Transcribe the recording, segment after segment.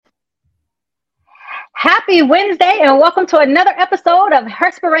Happy Wednesday and welcome to another episode of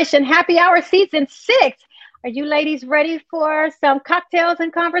Herspiration Happy Hour Season 6. Are you ladies ready for some cocktails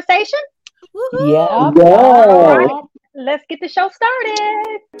and conversation? Yep, All Yes. right, let's get the show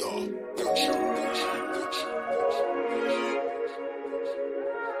started.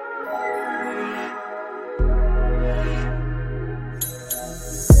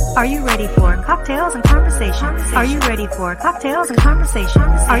 Are you ready for cocktails and conversation? Are you ready for cocktails and conversation?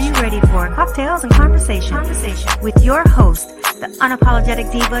 Are you ready for cocktails and conversation? With your host, the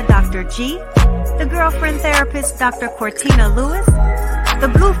unapologetic diva, Dr. G, the girlfriend therapist, Dr. Cortina Lewis, the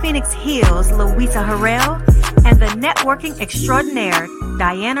Blue Phoenix Heels, Louisa Harrell, and the networking extraordinaire,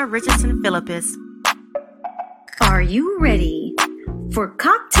 Diana Richardson Philippus. Are you ready for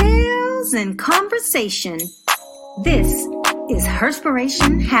cocktails and conversation? This is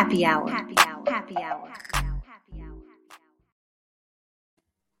Herspiration Happy Hour.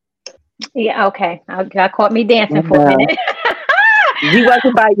 Yeah, okay. I caught me dancing for a minute. You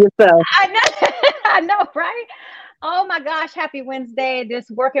wasn't by yourself. I know, I know, right? Oh my gosh, happy Wednesday. This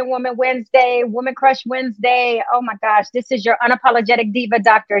Working Woman Wednesday, Woman Crush Wednesday. Oh my gosh, this is your unapologetic diva,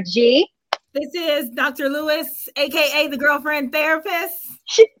 Dr. G. This is Dr. Lewis, aka the girlfriend therapist.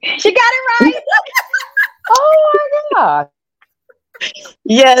 She got it right. Oh my God.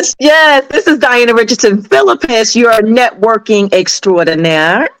 Yes. This is Diana Richardson Philippus, your networking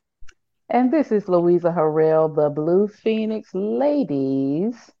extraordinaire. And this is Louisa Harrell, the Blue Phoenix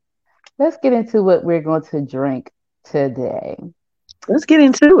ladies. Let's get into what we're going to drink today. Let's get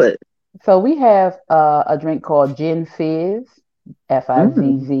into it. So we have a drink called Gin Fizz,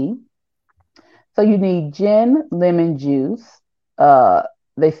 Fizz. So you need gin, lemon juice.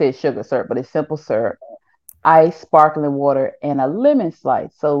 They say sugar syrup, but it's simple syrup, ice, sparkling water, and a lemon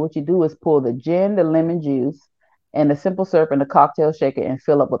slice. So what you do is pour the gin, the lemon juice, and the simple syrup in the cocktail shaker and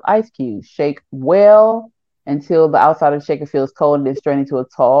fill up with ice cubes. Shake well until the outside of the shaker feels cold, and then strain into a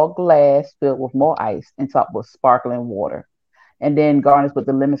tall glass filled with more ice and top with sparkling water. And then garnish with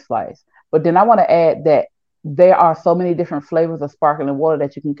the lemon slice. But then I want to add that there are so many different flavors of sparkling water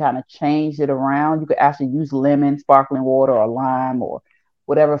that you can kind of change it around. You could actually use lemon, sparkling water, or lime, or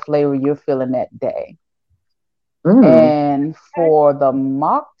whatever flavor you're feeling that day. And for the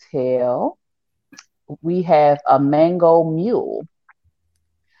mocktail, we have a mango mule.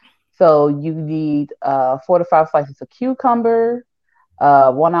 So you need 4 to 5 slices of cucumber,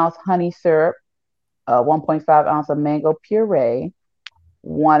 1 ounce honey syrup, 1.5 ounce of mango puree,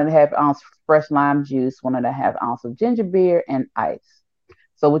 1.5 ounce fresh lime juice, 1.5 ounce of ginger beer, and ice.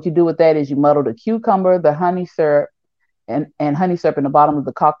 So what you do with that is you muddle the cucumber, the honey syrup, and honey syrup in the bottom of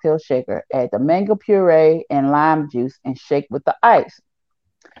the cocktail shaker. Add the mango puree and lime juice and shake with the ice.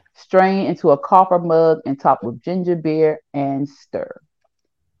 Strain into a copper mug and top with ginger beer and stir.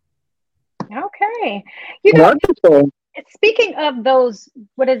 Okay. You know, Wonderful. speaking of those,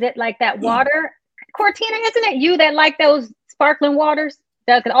 what is it, like that water? Cortina, isn't it you that like those sparkling waters?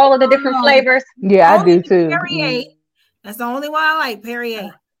 All of the different flavors? Yeah, I do too. Perrier. That's the only one I like,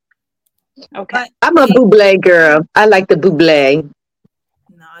 Perrier. Okay. But I'm a Buble girl. I like the Buble.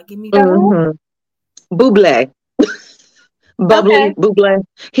 no, give me that. Buble. Bubbly, Okay. Buble.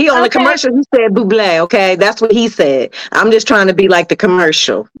 He on the Okay. commercial, he said Buble, okay? That's what he said. I'm just trying to be like the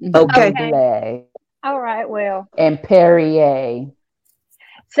commercial, okay? Buble. All right. Well, And Perrier.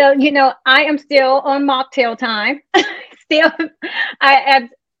 so, I am still on mocktail time. Still,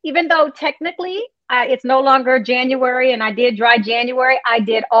 even though technically it's no longer January and I did dry January, I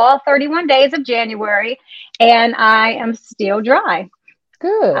did all 31 days of January and I am still dry.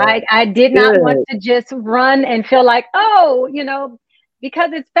 Good. I did not want to just run and feel like,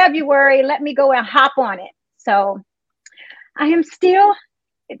 because it's February, let me go and hop on it. So I am still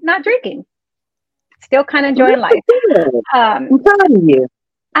not drinking, still kind of enjoying life. I'm proud of you.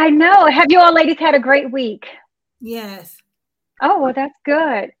 I know. Have you all ladies had a great week? Yes. Oh, well, that's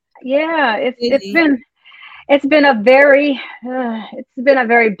good. Yeah, it's Busy. been a very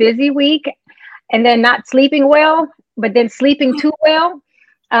busy week, and then not sleeping well, but then sleeping too well.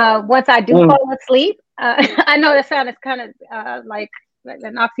 Once I do fall asleep, I know that sounds kind of like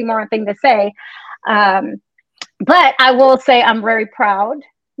an oxymoron thing to say, but I will say I'm very proud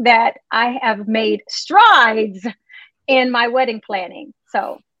that I have made strides in my wedding planning.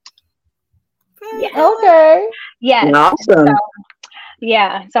 So, Very yeah. good. Okay. Yes. Awesome.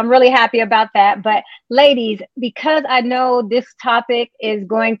 So I'm really happy about that. But ladies, because I know this topic is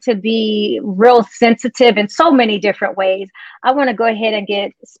going to be real sensitive in so many different ways, I want to go ahead and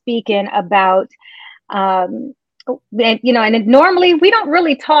get speaking about, and normally we don't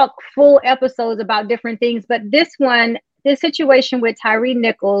really talk full episodes about different things, but this situation with Tyree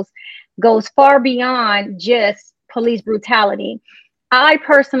Nichols goes far beyond just police brutality. I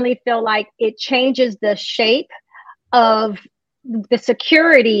personally feel like it changes the shape of the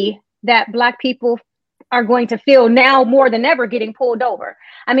security that Black people are going to feel now more than ever getting pulled over.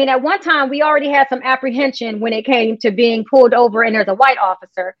 I mean, at one time, we already had some apprehension when it came to being pulled over and there's a white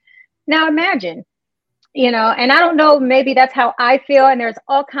officer. Now imagine, and I don't know, maybe that's how I feel. And there's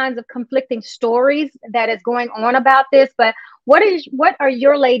all kinds of conflicting stories that is going on about this. But what are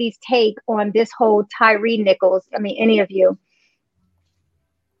your ladies' take on this whole Tyre Nichols? I mean, any of you?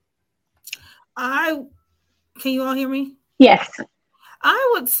 Can you all hear me? Yes. I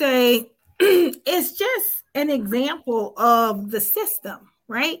would say it's just an example of the system,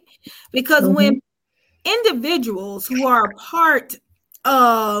 right? Because when individuals who are a part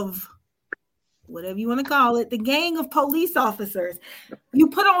of whatever you want to call it, the gang of police officers, you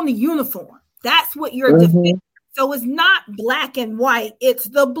put on the uniform. That's what you're defending. So it's not black and white, it's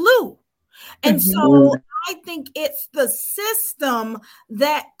the blue. And so I think it's the system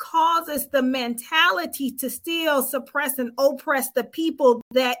that causes the mentality to still suppress and oppress the people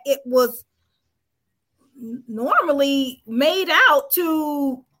that it was normally made out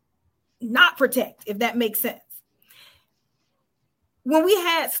to not protect, if that makes sense. When we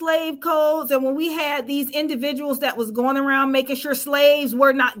had slave codes and when we had these individuals that was going around making sure slaves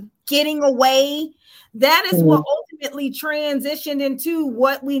were not getting away, that is what ultimately transitioned into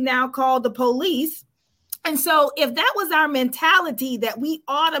what we now call the police. And so if that was our mentality, that we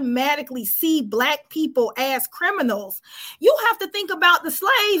automatically see Black people as criminals, you have to think about the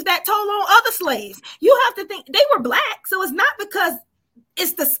slaves that told on other slaves. You have to think they were Black. So it's not because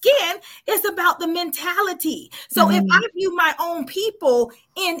it's the skin, it's about the mentality. So if I view my own people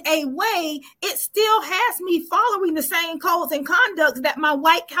in a way, it still has me following the same codes and conducts that my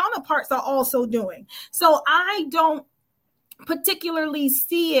white counterparts are also doing. So I don't particularly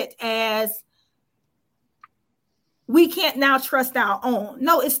see it as we can't now trust our own.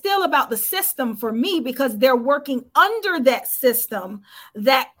 No, it's still about the system for me, because they're working under that system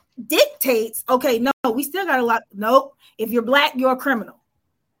that dictates, okay, no, we still got a lot. Nope. If you're Black, you're a criminal.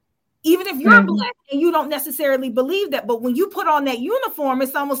 Even if you're Black and you don't necessarily believe that, but when you put on that uniform,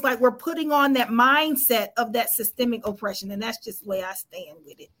 it's almost like we're putting on that mindset of that systemic oppression. And that's just the way I stand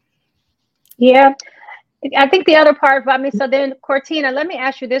with it. Yeah. I think the other part about me, so then Cortina, let me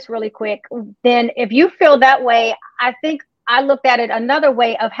ask you this really quick. Then if you feel that way, I think I looked at it another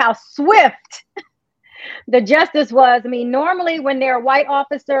way of how swift the justice was. I mean, normally when there are white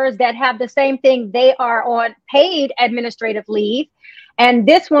officers that have the same thing, they are on paid administrative leave. And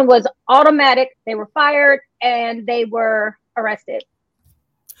this one was automatic. They were fired and they were arrested.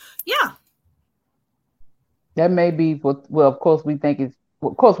 Yeah. That may be what, well, of course we think it's,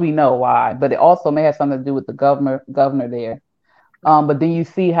 of course we know why, but it also may have something to do with the governor there. But then you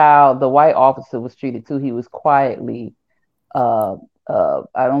see how the white officer was treated too. He was quietly, I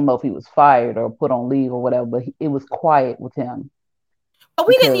don't know if he was fired or put on leave or whatever, but it was quiet with him. But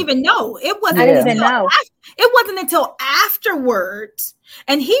we didn't even know. It wasn't. It wasn't until afterwards,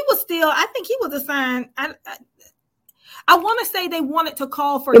 and he was still. I think he was assigned. I want to say they wanted to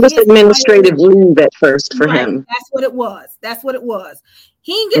call for. It was administrative leave at first for him. That's what it was. That's what it was.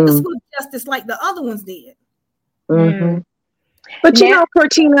 He didn't get the swift justice like the other ones did. But you know,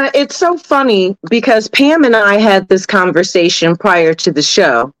 Cortina, it's so funny because Pam and I had this conversation prior to the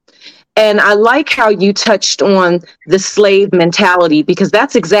show. And I like how you touched on the slave mentality, because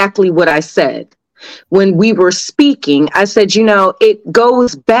that's exactly what I said. When we were speaking, I said, you know, it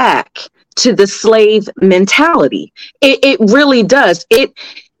goes back to the slave mentality. It really does. And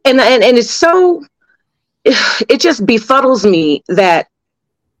it's so, it just befuddles me that,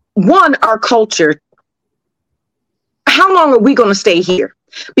 one, our culture, how long are we going to stay here?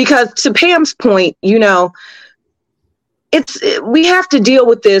 Because to Pam's point, you know, we have to deal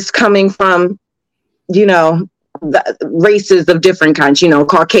with this coming from, you know, the races of different kinds, you know,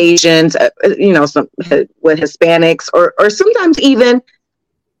 Caucasians, you know, some with Hispanics or sometimes even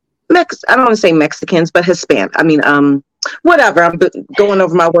I don't want to say Mexicans, but Hispanic. I mean, whatever. I'm going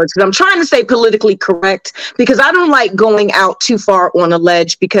over my words because I'm trying to stay politically correct, because I don't like going out too far on a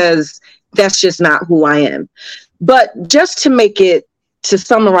ledge, because that's just not who I am. But just to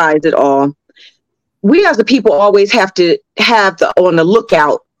summarize it all, we as a people always have to have on the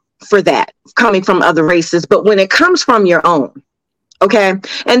lookout for that coming from other races. But when it comes from your own, okay,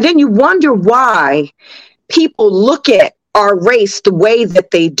 and then you wonder why people look at our race the way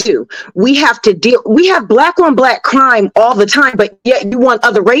that they do. We have black on black crime all the time, but yet you want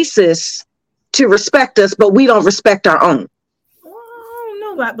other races to respect us, but we don't respect our own. Oh,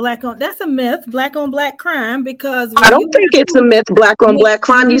 no, about that's a myth, black on black crime, because I don't think it's a myth, black on black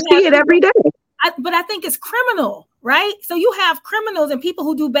crime. You see it every day. But I think it's criminal, right? So you have criminals and people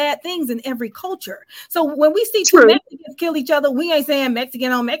who do bad things in every culture. So when we see two Mexicans kill each other, we ain't saying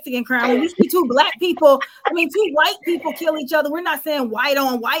Mexican on Mexican crime. When we see two white people kill each other, we're not saying white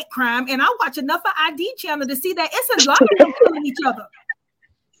on white crime. And I watch enough of ID Channel to see that it's a lot of them killing each other.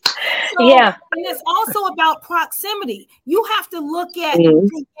 So, and it's also about proximity. You have to look at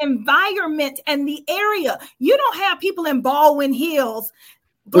the environment and the area. You don't have people in Baldwin Hills,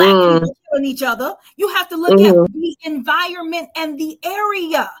 black people killing each other. You have to look at the environment and the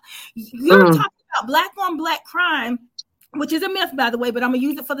area. You're talking about black on black crime, which is a myth, by the way, but I'm going to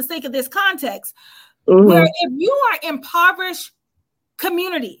use it for the sake of this context. Where if you are impoverished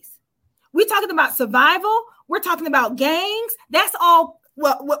communities, we're talking about survival. We're talking about gangs. That's all.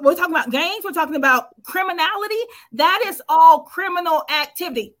 Well, we're talking about gangs. We're talking about criminality. That is all criminal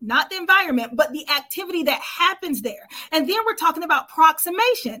activity, not the environment, but the activity that happens there. And then we're talking about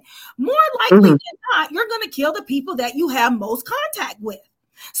proximation. More likely than not, you're going to kill the people that you have most contact with.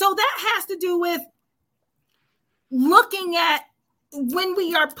 So that has to do with looking at when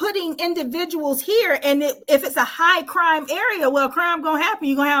we are putting individuals here, and if it's a high crime area, well, crime going to happen.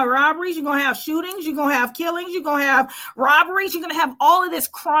 You're going to have robberies, you're going to have shootings, you're going to have killings, you're going to have robberies, you're going to have all of this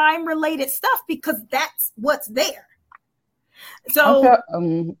crime related stuff because that's what's there. So,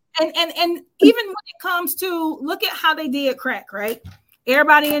 and even when it comes to, look at how they did crack, right?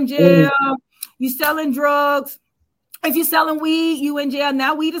 Everybody in jail, you selling drugs. If you're selling weed, you in jail.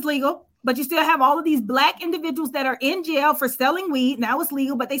 Now weed is legal. But you still have all of these black individuals that are in jail for selling weed. Now it's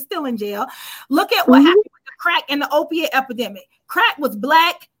legal, but they still in jail. Look at what happened with the crack and the opiate epidemic. Crack was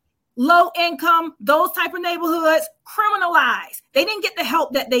black, low income, those type of neighborhoods, criminalized. They didn't get the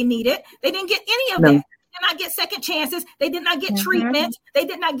help that they needed. They didn't get any of that. They did not get second chances. They did not get treatment. They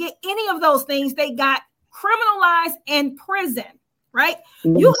did not get any of those things. They got criminalized in prison, right?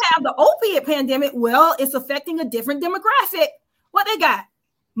 You have the opiate pandemic. Well, it's affecting a different demographic. What they got?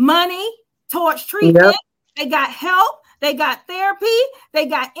 Money towards treatment. They got help. They got therapy. They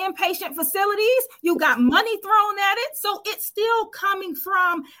got inpatient facilities. You got money thrown at it. So it's still coming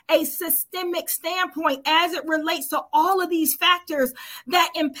from a systemic standpoint as it relates to all of these factors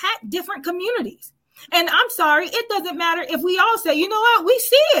that impact different communities. And I'm sorry, it doesn't matter if we all say, you know what, we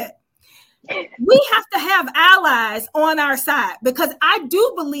see it. We have to have allies on our side, because I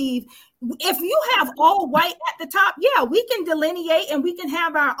do believe if you have all white at the top, yeah, we can delineate and we can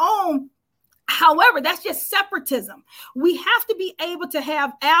have our own. However, that's just separatism. We have to be able to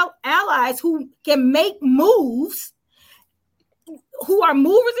have allies who can make moves, who are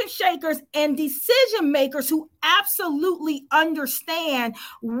movers and shakers and decision makers who absolutely understand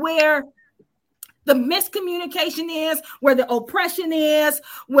where the miscommunication is, where the oppression is,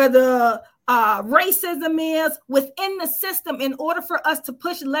 where the racism is within the system, in order for us to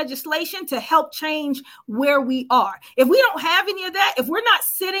push legislation to help change where we are. If we don't have any of that, if we're not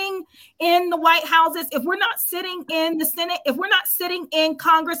sitting in the White Houses, if we're not sitting in the Senate, if we're not sitting in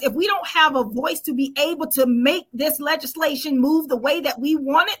Congress, if we don't have a voice to be able to make this legislation move the way that we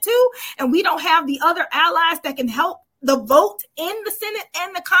want it to, and we don't have the other allies that can help the vote in the Senate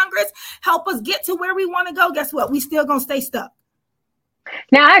and the Congress help us get to where we want to go, guess what? We still going to stay stuck.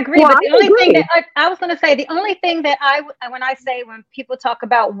 Now, I agree, but the only thing that I was going to say, the only thing that when people talk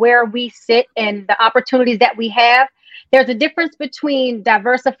about where we sit and the opportunities that we have, there's a difference between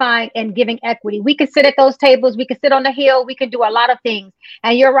diversifying and giving equity. We can sit at those tables, we can sit on the Hill, we can do a lot of things.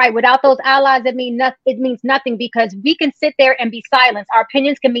 And you're right, without those allies, it means nothing, because we can sit there and be silent. Our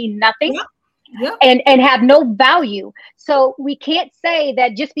opinions can mean nothing. Yeah. And have no value. So we can't say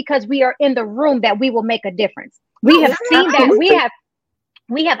that just because we are in the room that we will make a difference. We have seen that.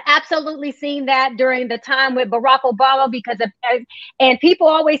 We have absolutely seen that during the time with Barack Obama, and people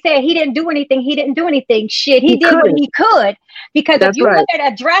always say he didn't do anything. He didn't do anything. Shit, he did what he could. Because if you look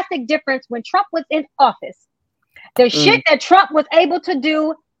at a drastic difference when Trump was in office, the shit that Trump was able to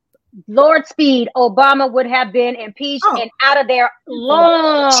do, Lord speed, Obama would have been impeached and out of there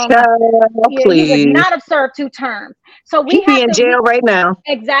long. He would not have served 2 terms. So he'd be in jail right now.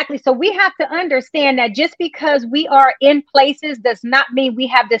 Exactly. So we have to understand that just because we are in places does not mean we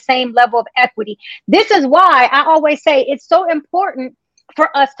have the same level of equity. This is why I always say it's so important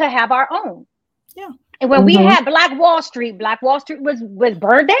for us to have our own. Yeah. And when we had Black Wall Street was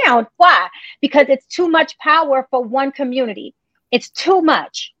burned down. Why? Because it's too much power for one community. It's too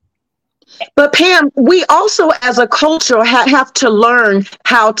much. But Pam, we also as a culture have to learn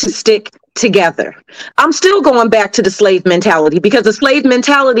how to stick together. I'm still going back to the slave mentality, because the slave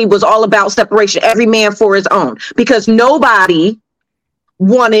mentality was all about separation, every man for his own, because nobody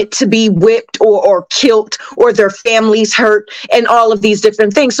wanted to be whipped or killed, or their families hurt, and all of these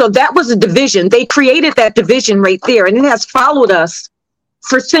different things. So that was a division. They created that division right there, and it has followed us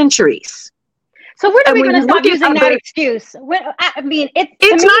for centuries. So when are we going to stop using that excuse? I mean,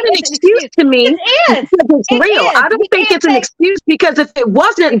 it's not an excuse to me. It is. It's real. I don't think it's an excuse, because if it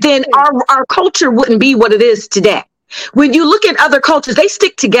wasn't, then our culture wouldn't be what it is today. When you look at other cultures, they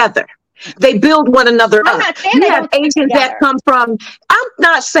stick together. They build one another up. You have Asians that come from, I'm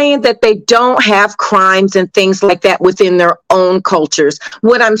not saying that they don't have crimes and things like that within their own cultures.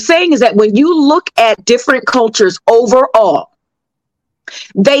 What I'm saying is that when you look at different cultures overall,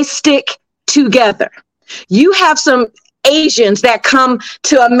 they stick together. You have some Asians that come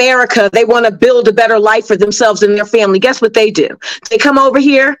to America. They want to build a better life for themselves and their family. Guess what they do? They come over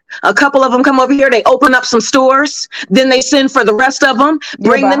here. A couple of them come over here. They open up some stores. Then they send for the rest of them.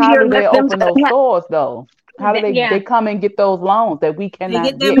 Bring them here. How do they open those stores, though? How do they come and get those loans that we cannot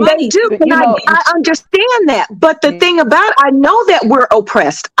get? They do. I understand that. But the thing about it, I know that we're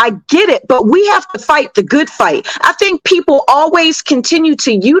oppressed. I get it. But we have to fight the good fight. I think people always continue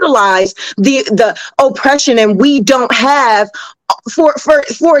to utilize the oppression, and we don't have for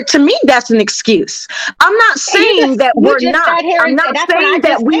to me, that's an excuse. I'm not saying that we're not. I'm not saying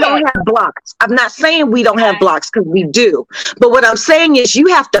that we don't have blocks. I'm not saying we don't have blocks, because we do. But what I'm saying is you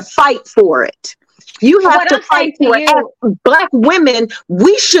have to fight for it. You have to fight for it. As Black women,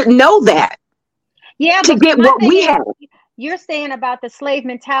 we should know that. Yeah, to get what we have. You're saying about the slave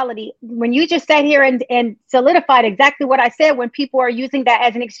mentality. When you just sat here and solidified exactly what I said, when people are using that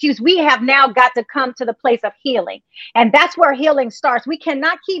as an excuse, we have now got to come to the place of healing. And that's where healing starts. We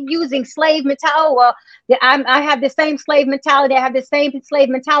cannot keep using slave mentality. Oh, well, I have the same slave mentality. I have the same slave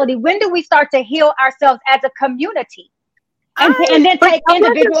mentality. When do we start to heal ourselves as a community? And then take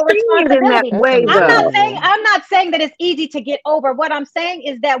individual responsibility. I'm not saying that it's easy to get over. What I'm saying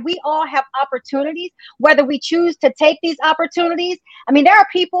is that we all have opportunities, whether we choose to take these opportunities. I mean, there are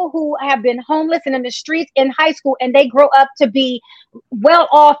people who have been homeless and in the streets in high school, and they grow up to be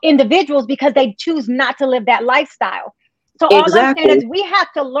well-off individuals because they choose not to live that lifestyle. So all I'm saying is we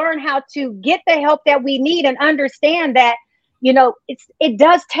have to learn how to get the help that we need and understand that, it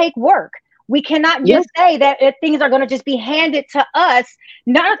does take work. We cannot just say that things are going to just be handed to us.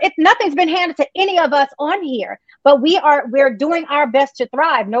 Nothing's been handed to any of us on here, but we're doing our best to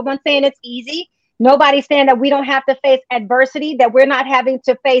thrive. No one's saying it's easy. Nobody's saying that we don't have to face adversity, that we're not having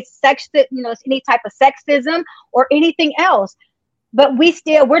to face any type of sexism or anything else. But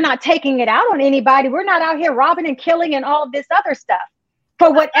we're not taking it out on anybody. We're not out here robbing and killing and all of this other stuff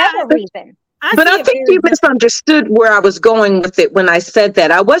for whatever reason. I think you misunderstood where I was going with it when I said that.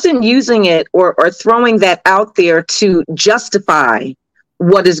 I wasn't using it or throwing that out there to justify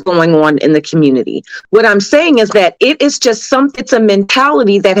what is going on in the community. What I'm saying is that it is just it's a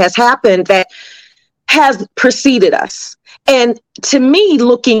mentality that has happened that has preceded us. And to me,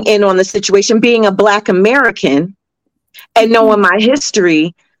 looking in on the situation, being a Black American and knowing my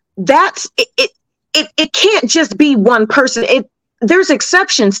history, that's it. It can't just be one person. There's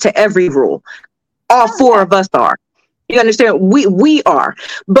exceptions to every rule. All four of us are. You understand? We are.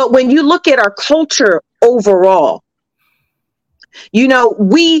 But when you look at our culture overall,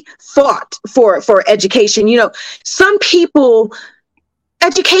 we fought for education. Some people,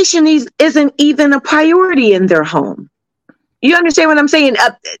 education isn't even a priority in their home. You understand what I'm saying?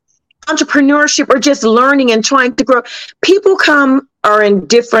 Entrepreneurship or just learning and trying to grow. People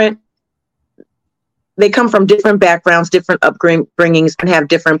they come from different backgrounds, different upbringings, and have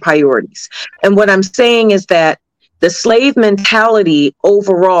different priorities. And what I'm saying is that the slave mentality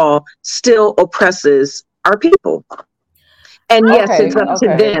overall still oppresses our people. And yes, it's up to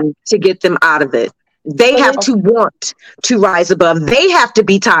them to get them out of it. They have to want to rise above. They have to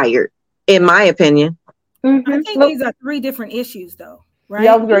be tired, in my opinion. Mm-hmm. I think these are three different issues, though. Right?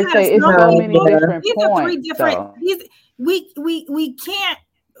 Yeah, I was going to say it's so many different these points. Are three different. We can't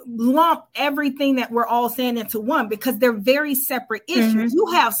lump everything that we're all saying into one because they're very separate issues. Mm-hmm. You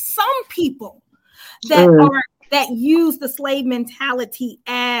have some people that use the slave mentality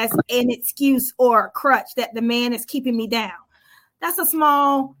as an excuse or a crutch that the man is keeping me down. That's a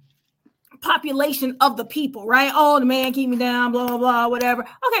small population of the people, right? Oh, the man keep me down, blah, blah, blah, whatever.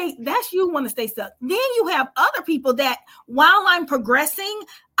 Okay, that's you want to stay stuck. Then you have other people that while I'm progressing,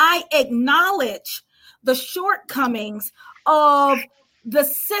 I acknowledge the shortcomings of the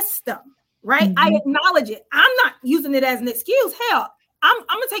system, right? Mm-hmm. I acknowledge it. I'm not using it as an excuse. Hell, I'm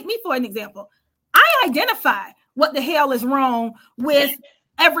going to take me for an example. I identify what the hell is wrong with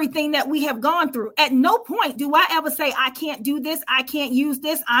everything that we have gone through. At no point do I ever say, I can't do this, I can't use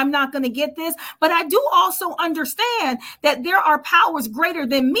this, I'm not going to get this. But I do also understand that there are powers greater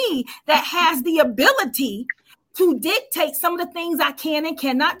than me that has the ability to dictate some of the things I can and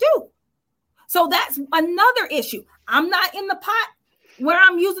cannot do. So that's another issue. I'm not in the pot where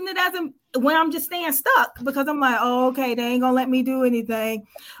I'm using it when I'm just staying stuck, because I'm like, oh, okay, they ain't gonna let me do anything.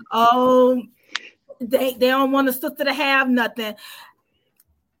 Oh, they don't want a sister to have nothing.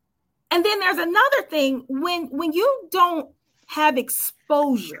 And then there's another thing, when you don't have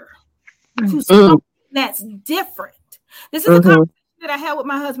exposure to something that's different. This is a conversation that I have with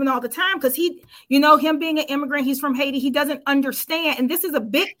my husband all the time, because he, him being an immigrant, he's from Haiti, he doesn't understand. And this is a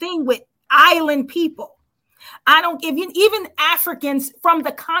big thing with island people. Even Africans from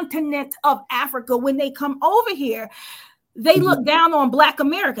the continent of Africa, when they come over here, they look down on Black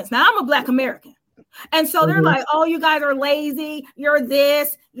Americans. Now, I'm a Black American. And so they're like, oh, you guys are lazy. You're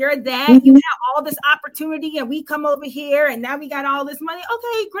this, you're that. You have all this opportunity and we come over here and now we got all this money.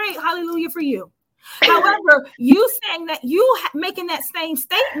 Okay, great. Hallelujah for you. However, you saying that, you making that same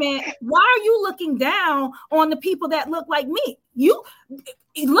statement, why are you looking down on the people that look like me? You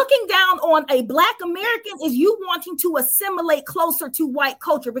looking down on a Black American is you wanting to assimilate closer to white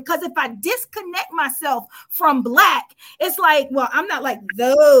culture. Because if I disconnect myself from Black, it's like, well, I'm not like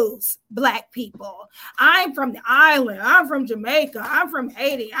those Black people. I'm from the island. I'm from Jamaica. I'm from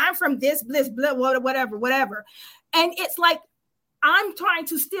Haiti. I'm from this, whatever. And it's like, I'm trying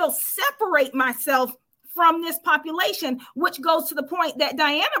to still separate myself from this population, which goes to the point that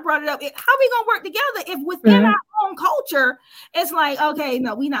Diana brought it up. How are we going to work together if within our own culture, it's like, okay,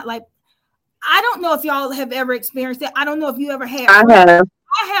 no, we not like, I don't know if y'all have ever experienced it. I don't know if you ever have.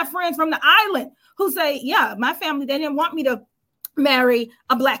 I have friends from the island who say, yeah, my family, they didn't want me to marry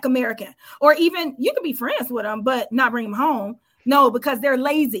a Black American, or even you could be friends with them, but not bring them home. No, because they're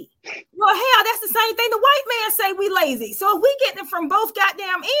lazy. Well, hell, that's the same thing the white man say we lazy. So if we get it from both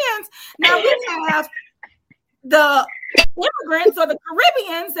goddamn ends, now we have the immigrants or the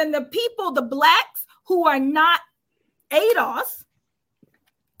Caribbeans and the people, the Blacks who are not ADOS,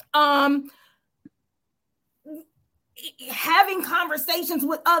 having conversations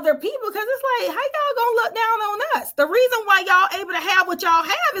with other people, because it's like, how y'all gonna look down on us? The reason why y'all able to have what y'all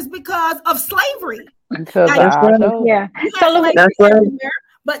have is because of slavery. So that's right.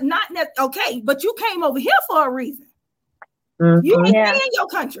 But not okay. But you came over here for a reason. You ain't in your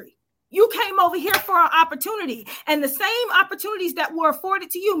country. You came over here for an opportunity, and the same opportunities that were afforded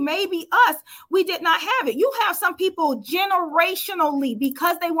to you, maybe us, we did not have it. You have some people generationally,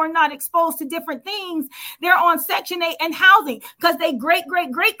 because they were not exposed to different things, they're on Section 8 and housing because their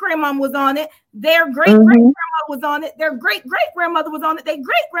great-great-great-grandmom was on it. Their great-great-grandma was on it. Their great-great-grandmother was on it. Their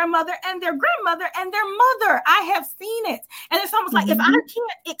great-grandmother and their grandmother and their mother. I have seen it. And it's almost like if I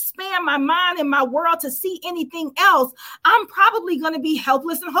can't expand my mind and my world to see anything else, I'm probably going to be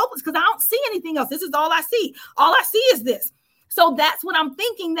helpless and hopeless because I don't see anything else. This is all I see. All I see is this. So that's what I'm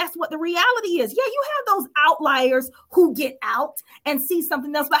thinking. That's what the reality is. Yeah, you have those outliers who get out and see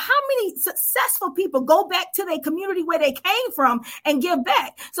something else. But how many successful people go back to their community where they came from and give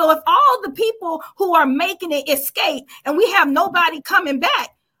back? So if all the people who are making it escape and we have nobody coming back,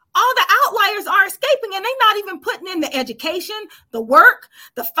 all the outliers are escaping and they're not even putting in the education, the work,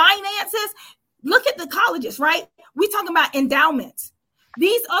 the finances. Look at the colleges, right? We're talking about endowments.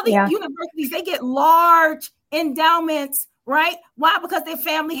 These other universities, they get large endowments. Right? Why? Because their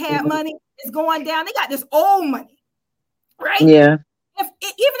family had money. It's going down. They got this old money. Right? Yeah. Even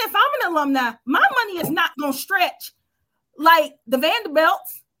if I'm an alumni, my money is not going to stretch like the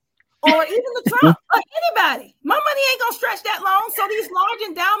Vanderbilts or even the Trump or anybody. My money ain't going to stretch that long. So these large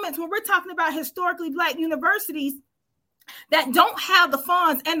endowments, when we're talking about historically Black universities that don't have the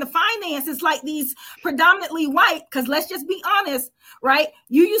funds and the finances like these predominantly white, because let's just be honest, right?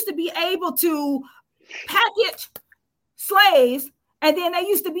 You used to be able to package slaves, and then they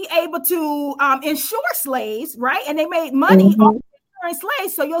used to be able to insure slaves, right? And they made money off of insuring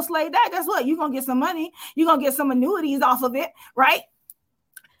slaves. So your slave that, guess what? You're gonna get some money. You're gonna get some annuities off of it, right?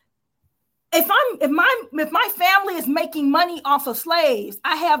 If my family is making money off of slaves,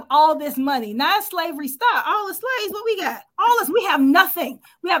 I have all this money. Now slavery stopped. All the slaves, what we got? All this, we have nothing.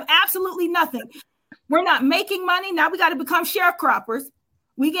 We have absolutely nothing. We're not making money. Now we got to become sharecroppers.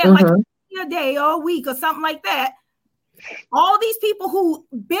 We get like a day or a week or something like that. All these people who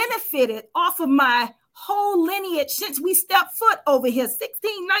benefited off of my whole lineage since we stepped foot over here,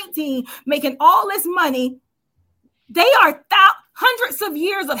 16, 19, making all this money, they are hundreds of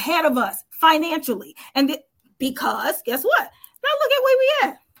years ahead of us financially. And because guess what? Now look at where we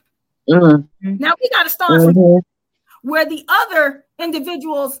at. Now we got to start from where the other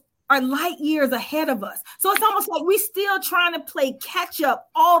individuals are light years ahead of us. So it's almost like we're still trying to play catch up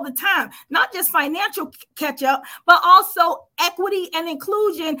all the time, not just financial catch up, but also equity and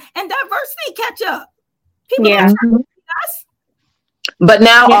inclusion and diversity catch up. People don't try to beat us. But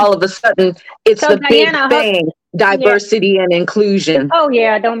now all of a sudden, it's the Diana, big thing, diversity and inclusion. Oh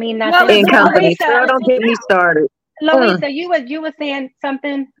yeah, I don't mean nothing. In companies. Girl, don't get me started. Louisa, you was saying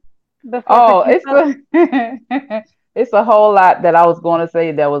something before. Oh, it's a whole lot that I was going to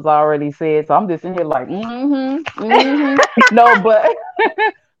say that was already said. So I'm just in here like, No,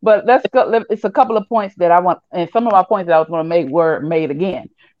 but let's go. It's a couple of points that I want, and some of my points that I was going to make were made again.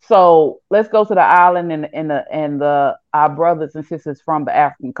 So let's go to the island and our brothers and sisters from the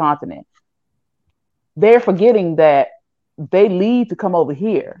African continent. They're forgetting that they leave to come over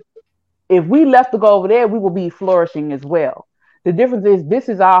here. If we left to go over there, we will be flourishing as well. The difference is this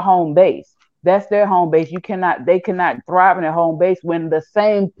is our home base. That's their home base. They cannot thrive in their home base when the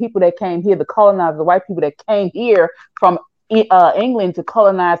same people that came here, the colonizers, the white people that came here from England to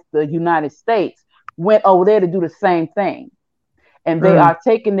colonize the United States, went over there to do the same thing. And they are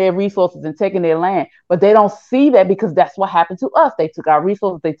taking their resources and taking their land, but they don't see that because that's what happened to us. They took our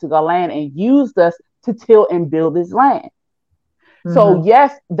resources, they took our land and used us to till and build this land. So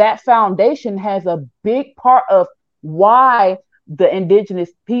yes, that foundation has a big part of why the indigenous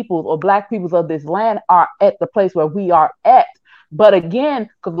peoples or Black peoples of this land are at the place where we are at. But again,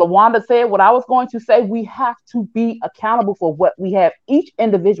 because LaWanda said what I was going to say, we have to be accountable for what we have. Each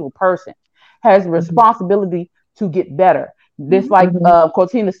individual person has a responsibility to get better. This, like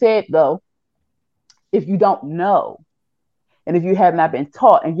Cortina said, though, if you don't know, and if you have not been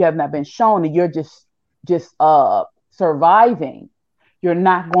taught, and you have not been shown, and you're just surviving, you're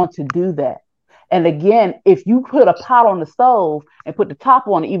not going to do that. And again, if you put a pot on the stove and put the top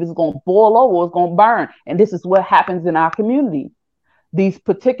on it, either it's going to boil over or it's going to burn. And this is what happens in our community. These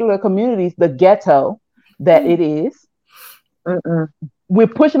particular communities, the ghetto that it is, we're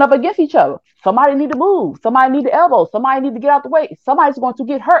pushing up against each other. Somebody need to move. Somebody need to elbow. Somebody need to get out the way. Somebody's going to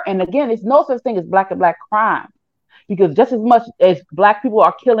get hurt. And again, it's no such thing as black and black crime, because just as much as Black people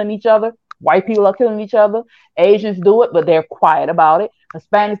are killing each other, white people are killing each other. Asians do it, but they're quiet about it.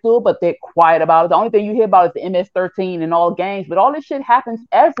 Hispanics do it, but they're quiet about it. The only thing you hear about is the MS-13 and all gangs, but all this shit happens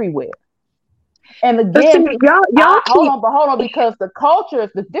everywhere. And again, hold on, because the cultures,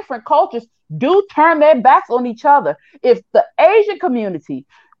 the different cultures do turn their backs on each other. If the Asian community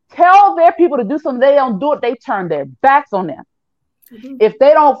tell their people to do something, they don't do it, they turn their backs on them. If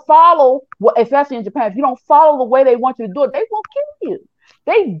they don't follow, especially in Japan, if you don't follow the way they want you to do it, they will kill you.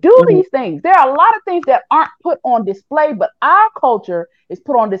 They do these things. There are a lot of things that aren't put on display, but our culture is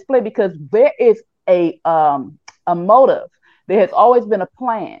put on display because there is a motive. There has always been a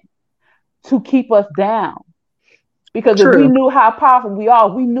plan to keep us down. Because if we knew how powerful we are,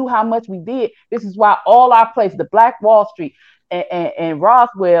 we knew how much we did. This is why all our places, the Black Wall Street and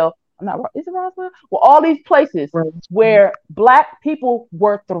Roswell, is it Roswell? Well, all these places where Black people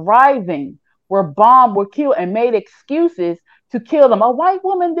were thriving, were bombed, were killed, and made excuses to kill them. A white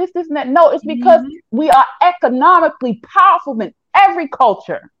woman, this and that. No, it's because we are economically powerful in every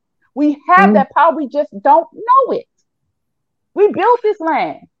culture. We have that power. We just don't know it. We built this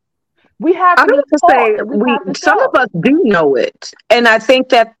land. We have to say some of us do know it. And I think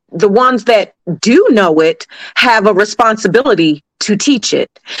that the ones that do know it have a responsibility to teach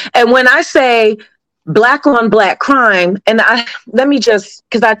it. And when I say Black on Black crime, and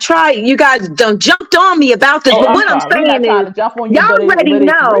because I try, you guys don't jumped on me about this, but what I'm saying is y'all already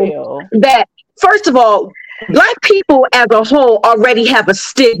know that, first of all, Black people as a whole already have a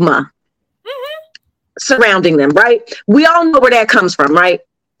stigma surrounding them, right? We all know where that comes from, right?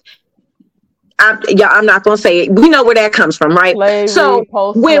 I'm not going to say it. We know where that comes from, right? Slavery, so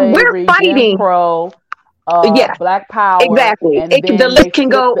when we're fighting, Black power, exactly. The list can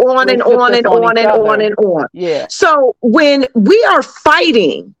go on and on and on and on and on. Yeah. So when we are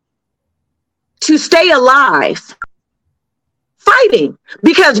fighting to stay alive, fighting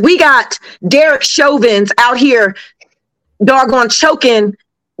because we got Derek Chauvins out here, doggone choking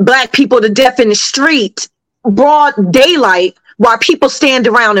Black people to death in the street, broad daylight, while people stand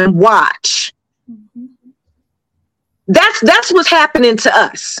around and watch. That's what's happening to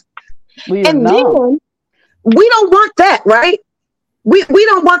us. Then we don't want that, right? We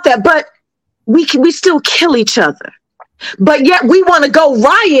don't want that, but we still kill each other. But yet we want to go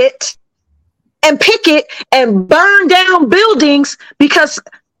riot and picket and burn down buildings because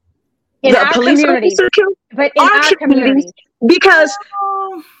in the police officers killed. But in our communities, because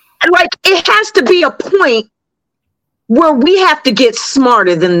like it has to be a point where we have to get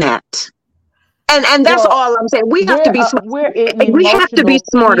smarter than that. And that's all I'm saying. We have to be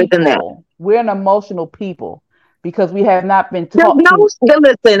smarter than that. We're an emotional people because we have not been taught.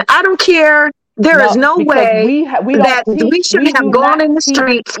 Listen, I don't care. There is no way we should have gone in the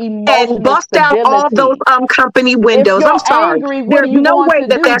streets and bust out all those company windows. I'm sorry. There's no way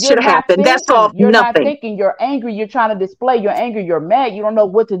that should happen. That's all. You're nothing. Not thinking. You're angry. You're trying to display your anger. You're mad. You don't know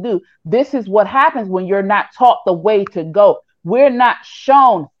what to do. This is what happens when you're not taught the way to go. We're not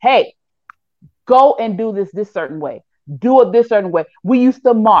shown, hey, go and do this certain way. Do it this certain way. We used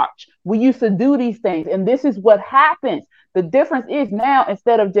to march. We used to do these things. And this is what happens. The difference is now,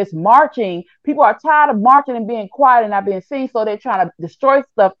 instead of just marching, people are tired of marching and being quiet and not being seen. So they're trying to destroy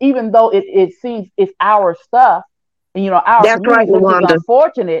stuff, even though it seems it's our stuff. And, our That's right, which is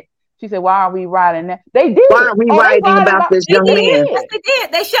unfortunate. She said, why aren't we riding that? They did. Why aren't we riding about this young man? Yes, they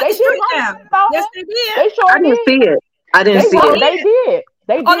did. They shut the street down. Yes, they did. They sure I didn't see it. I didn't see it.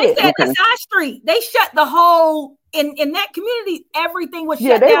 They did. They said the side street. They shut the whole in that community. Everything was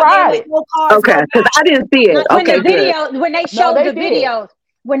shut down. Right. No cars. Okay, because I didn't see it. When they showed the videos,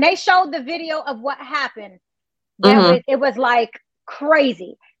 when they showed the video of what happened, it was like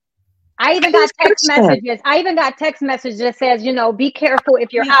crazy. I even got text messages. That says, be careful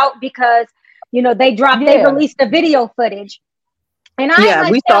if you're out because they released the video footage. And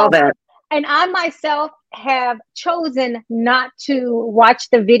we saw that. And I myself have chosen not to watch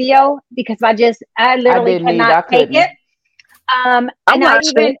the video because I literally cannot take it. And I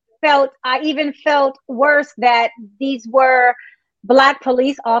even felt worse that these were Black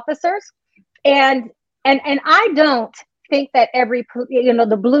police officers. And I don't think that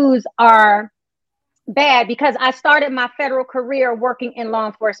the blues are bad because I started my federal career working in law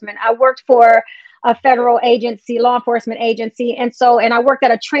enforcement. I worked for a federal agency, law enforcement agency. And I worked at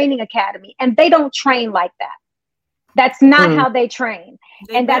a training academy and they don't train like that. That's not how they train.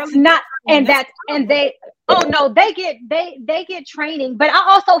 They get training. But I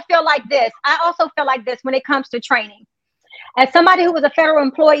also feel like this when it comes to training. As somebody who was a federal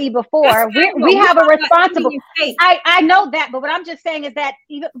employee before, we have a responsible. I know that, but what I'm just saying is that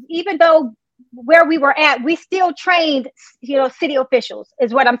even though where we were at, we still trained, city officials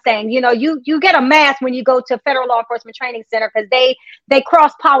is what I'm saying. You get a mask when you go to Federal Law Enforcement Training Center because they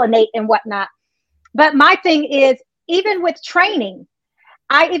cross-pollinate and whatnot. But my thing is, even with training,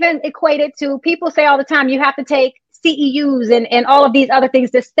 I even equate it to people say all the time, you have to take CEUs and all of these other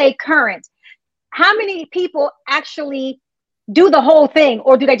things to stay current. How many people actually do the whole thing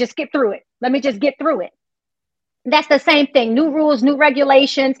or do they just skip through it? Let me just get through it. That's the same thing. New rules, new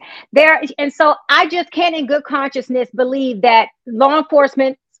regulations there. And so I just can't in good consciousness believe that law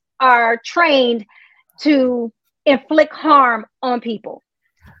enforcement are trained to inflict harm on people.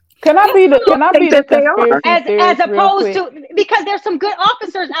 Can I be the conspiracy as opposed to, because there's some good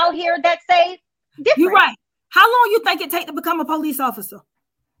officers out here that say different. You're right. How long you think it take to become a police officer?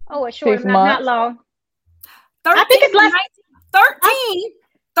 Oh, sure, not long. 13, I think it's less.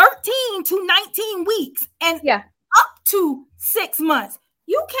 13 to 19 weeks and up to 6 months.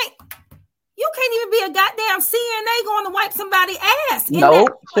 You can't even be a goddamn CNA going to wipe somebody's ass.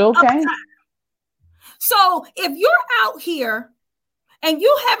 Nope, sure can't. So if you're out here and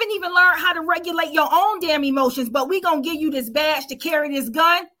you haven't even learned how to regulate your own damn emotions, but we're going to give you this badge to carry this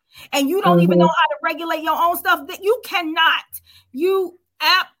gun and you don't even know how to regulate your own stuff, that you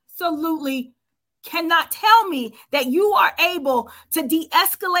absolutely cannot tell me that you are able to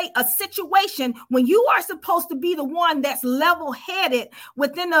de-escalate a situation when you are supposed to be the one that's level-headed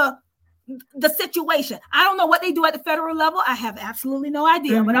within the situation. I don't know what they do at the federal level. I have absolutely no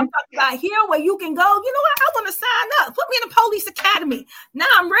idea. But I'm talking about here where you can go, you know what? I want to sign up. Put me in a police academy. Now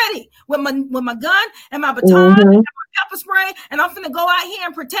I'm ready with my gun and my baton and my pepper spray, and I'm finna go out here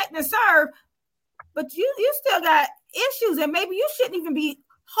and protect and serve. But you still got issues, and maybe you shouldn't even be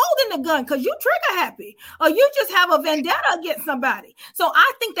holding the gun because you trigger happy or you just have a vendetta against somebody. So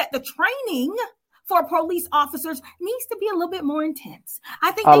I think that the training for police officers needs to be a little bit more intense.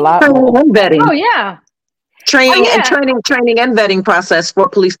 I think a lot more vetting. Oh yeah. Training and vetting process for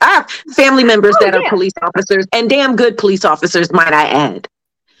police. I have family members that are police officers and damn good police officers, might I add.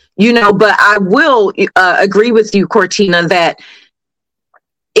 But I will agree with you, Cortina, that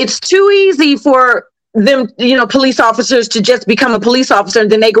it's too easy for them, police officers to just become a police officer and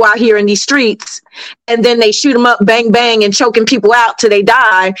then they go out here in these streets and then they shoot them up, bang, bang, and choking people out till they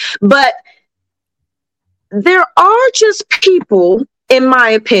die. But there are just people, in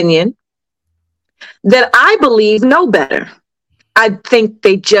my opinion, that I believe know better. I think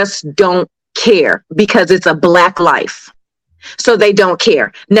they just don't care because it's a Black life. So they don't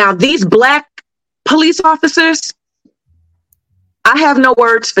care. Now, these Black police officers, I have no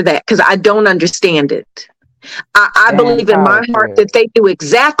words for that because I don't understand it. I believe in my heart that they knew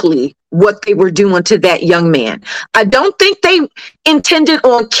exactly what they were doing to that young man. I don't think they intended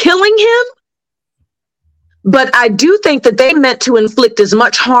on killing him, but I do think that they meant to inflict as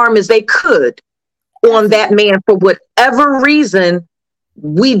much harm as they could on that man for whatever reason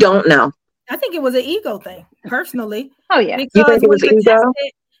we don't know. I think it was an ego thing, personally. Oh, yeah. Because you think it was ego?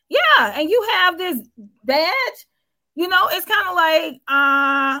 Yeah, and you have this badge, it's kind of like,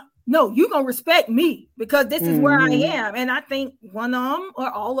 no, you're going to respect me because this is where I am. And I think one of them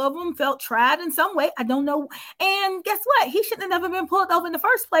or all of them felt tried in some way. I don't know. And guess what? He shouldn't have never been pulled over in the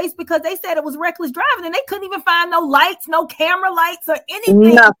first place because they said it was reckless driving and they couldn't even find no lights, no camera lights or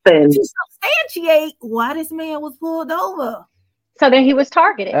anything Nothing to substantiate why this man was pulled over. So then he was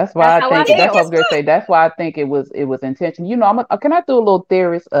targeted. That's why I think that's what I was going to say. That's why I think it was intentional. Can I do a little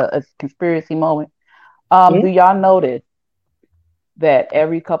theorist, a conspiracy moment? Do y'all notice that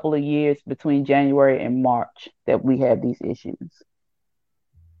every couple of years between January and March that we have these issues?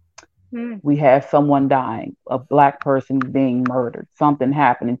 We have someone dying, a Black person being murdered, something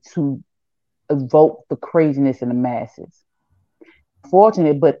happening to evoke the craziness in the masses.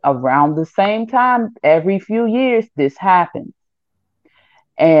 Fortunate, but around the same time, every few years, this happens.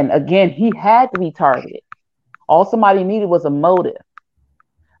 And again, he had to be targeted. All somebody needed was a motive.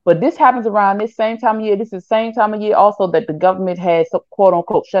 But this happens around this same time of year. This is the same time of year also that the government has some quote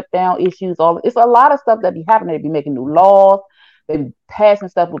unquote shutdown issues. It's a lot of stuff that be happening. They be making new laws. They be passing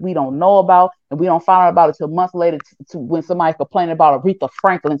stuff that we don't know about, and we don't find out about it until months later to when somebody's complaining about a Aretha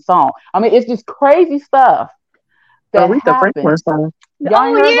Franklin song. I mean, it's just crazy stuff. That Aretha Franklin song. Y'all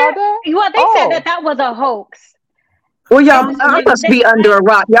ain't heard about that? Well, they said that was a hoax. Well, y'all, I must be under a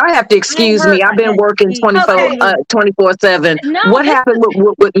rock. Y'all have to excuse me. I've been working 24/7. What happened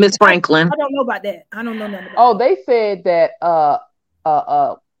with Miss Franklin? I don't know about that. I don't know nothing about Oh, they said that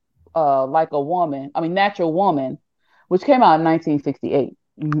like a woman, Natural Woman, which came out in 1968,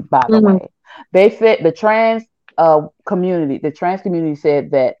 by the way. They said the trans community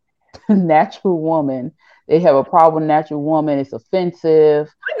said that Natural Woman, they have a problem with Natural Woman. It's offensive.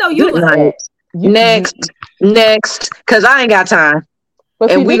 I know you like that. Next, because I ain't got time.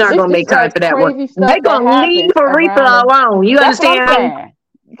 But and we're not going to make time for that one. They're going to leave Aretha alone. You understand?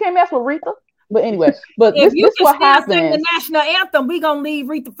 You can't mess with Aretha. But anyway, but if this what happens. Sing the national anthem, we're going to leave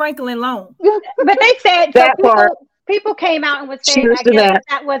Aretha Franklin alone. But they said that people came out and was saying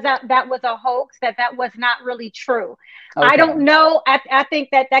that was a hoax, that was not really true. Okay. I don't know. I think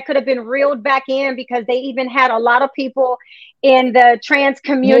that could have been reeled back in because they even had a lot of people in the trans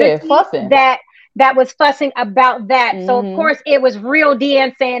community that was fussing about that. So of course it was reeled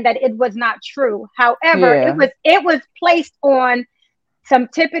in saying that it was not true. However, it was placed on some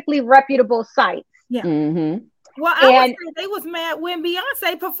typically reputable sites. Yeah. Well, I would say they was mad when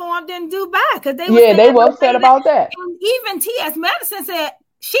Beyonce performed in Dubai because they were upset about that. And even T.S. Madison said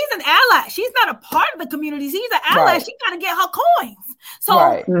she's an ally. She's not a part of the community. She's an ally. Right. She got to get her coins. So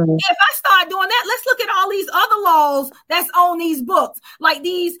if I start doing that, let's look at all these other laws that's on these books, like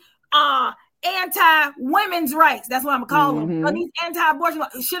these anti-women's rights. That's what I'm calling them. So these anti-abortion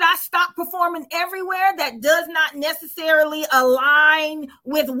laws. Should I stop performing everywhere that does not necessarily align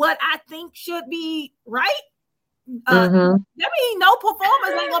with what I think should be right? That means no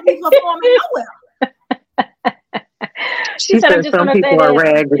performers ain't gonna be performing nowhere. She said some people are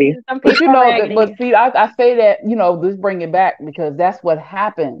raggedy. But see, I say that, just bring it back because that's what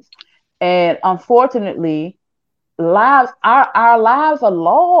happens. And unfortunately, our lives are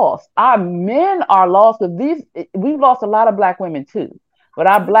lost. Our men are lost. We've lost a lot of Black women too, but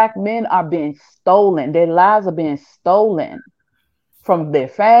our Black men are being stolen. Their lives are being stolen from their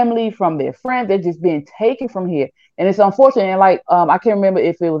family, from their friends. They're just being taken from here. And it's unfortunate. And like, I can't remember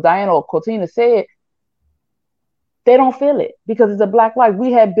if it was Diana or Cortina said, they don't feel it because it's a Black life.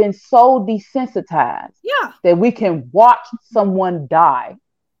 We have been so desensitized that we can watch someone die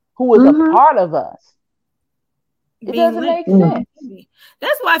who is a part of us. It doesn't make sense.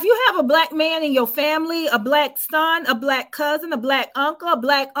 That's why if you have a Black man in your family, a Black son, a Black cousin, a Black uncle,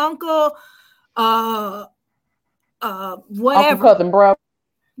 whatever, uncle, cousin, bro,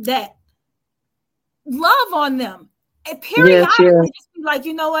 that love on them and periodically just be like,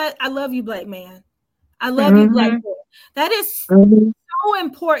 you know what? I love you, Black man. I love you, Black boy. That is so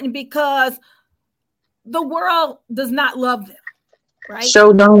important because the world does not love them, right?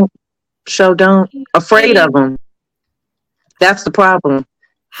 Show don't. Afraid of them. That's the problem.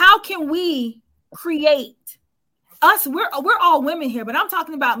 How can we create us? We're all women here, but I'm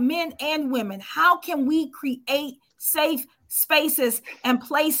talking about men and women. How can we create safe spaces and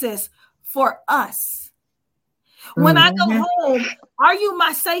places for us? When I go home, are you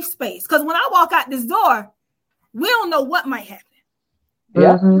my safe space? Because when I walk out this door, we don't know what might happen.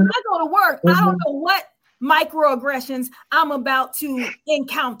 Yeah. When I go to work, I don't know what microaggressions I'm about to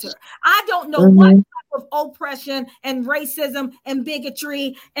encounter. I don't know what type of oppression and racism and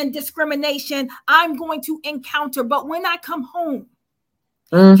bigotry and discrimination I'm going to encounter. But when I come home,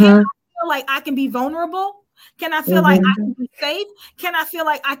 can I feel like I can be vulnerable? Can I feel like I can be safe? Can I feel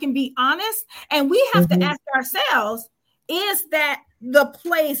like I can be honest? And we have to ask ourselves, is that the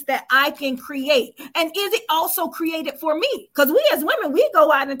place that I can create? And is it also created for me? Because we as women, we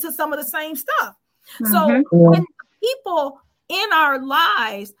go out into some of the same stuff. So when people in our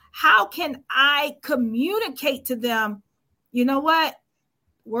lives, how can I communicate to them, you know what?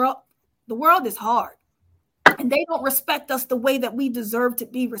 The world is hard. And they don't respect us the way that we deserve to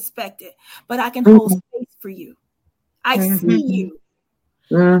be respected. But I can hold space for you. I see you.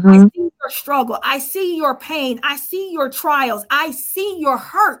 I see your struggle. I see your pain. I see your trials. I see your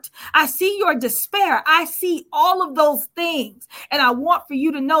hurt. I see your despair. I see all of those things. And I want for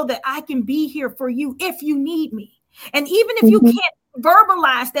you to know that I can be here for you if you need me. And even if you can't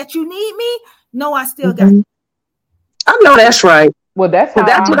verbalize that you need me, no, I still got you. I know that's right. Well, that's what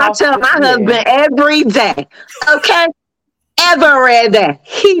I tell my husband every day. Okay? Every day.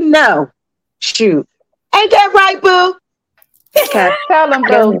 He know. Shoot. Ain't that right, boo? Okay. Tell him,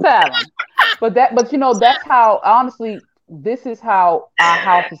 though. Tell him. But you know, that's how, honestly, this is how our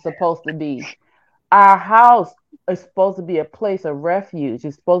house is supposed to be. Our house is supposed to be a place of refuge.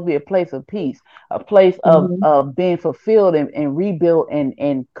 It's supposed to be a place of peace, a place of being fulfilled and rebuilt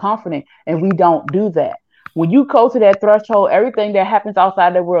and comforting. And we don't do that. When you go to that threshold, everything that happens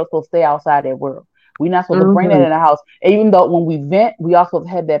outside that world is supposed to stay outside that world. We're not supposed to bring that in the house. Even though when we vent, we also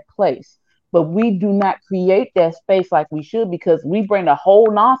have that place. But we do not create that space like we should, because we bring the whole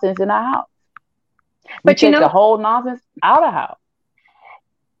nonsense in our house. We take the whole nonsense out of the house.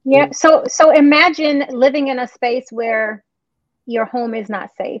 Yeah. So imagine living in a space where your home is not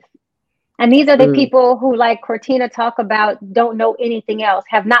safe. And these are the people who, like Cortina talk about, don't know anything else,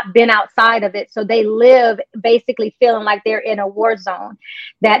 have not been outside of it. So they live basically feeling like they're in a war zone,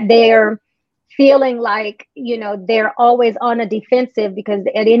 that they're feeling like, you know, they're always on a defensive because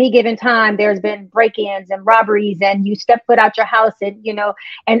at any given time there's been break-ins and robberies and you step foot out your house and, you know,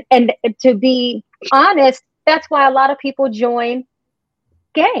 and to be honest, that's why a lot of people join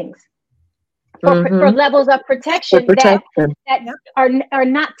gangs. For levels of protection that are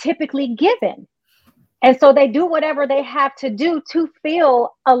not typically given. And so they do whatever they have to do to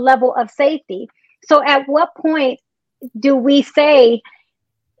feel a level of safety. So at what point do we say,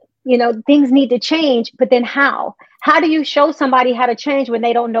 you know, things need to change, but then how? How do you show somebody how to change when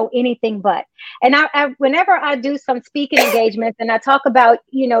they don't know anything but? And I whenever I do some speaking engagements and I talk about,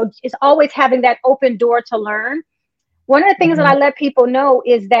 you know, it's always having that open door to learn. One of the things that I let people know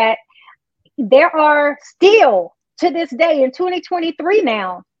is that there are still, to this day in 2023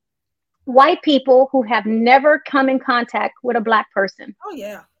 now, white people who have never come in contact with a Black person. Oh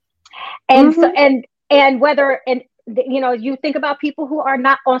yeah. And so and whether, and you know, you think about people who are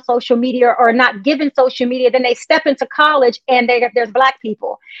not on social media or not given social media, then they step into college and there's Black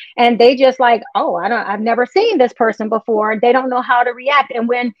people and they just like, oh, I've never seen this person before. They don't know how to react. And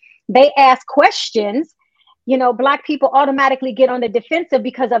when they ask questions, you know, Black people automatically get on the defensive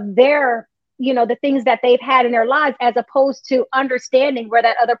because of their, you know, the things that they've had in their lives, as opposed to understanding where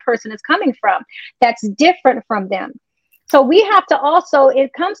that other person is coming from. That's different from them. So we have to also,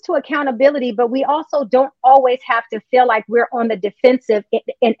 it comes to accountability, but we also don't always have to feel like we're on the defensive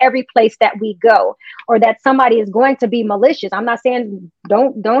in every place that we go, or that somebody is going to be malicious. I'm not saying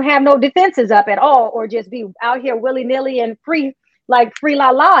don't have no defenses up at all, or just be out here willy-nilly and free la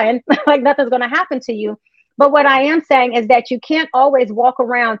la and like nothing's going to happen to you. But what I am saying is that you can't always walk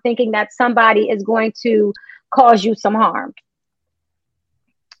around thinking that somebody is going to cause you some harm.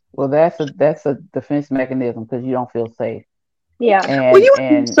 Well, that's a defense mechanism because you don't feel safe. Yeah. Well, you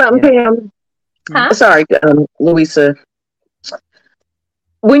and something, Pam. Huh? Sorry, Louisa.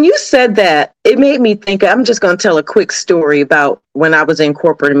 When you said that, it made me think. I'm just going to tell a quick story about when I was in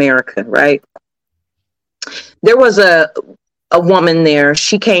corporate America. Right. There was a woman there.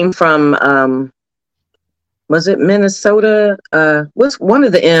 She came from. Was it Minnesota? What's one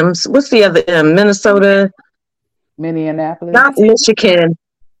of the M's? What's the other M? Minnesota? Minneapolis? Not Michigan.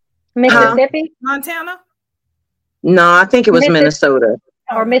 Mississippi? Montana? No, I think it was Minnesota.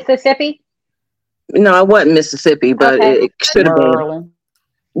 Or Mississippi? No, it wasn't Mississippi, but it should have been.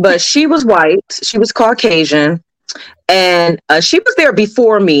 But she was white. She was Caucasian. And she was there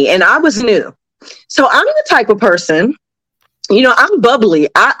before me, and I was new. So I'm the type of person I'm bubbly.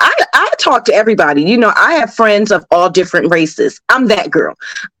 I talk to everybody. I have friends of all different races. I'm that girl.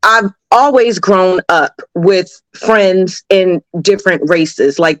 I've always grown up with friends in different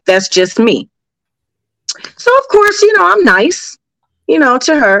races. Like, that's just me. So, of course, I'm nice,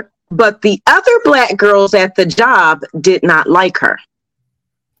 to her. But the other Black girls at the job did not like her.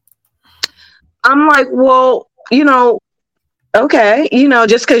 I'm like, well, okay,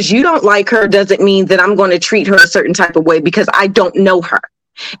 just because you don't like her doesn't mean that I'm going to treat her a certain type of way because I don't know her.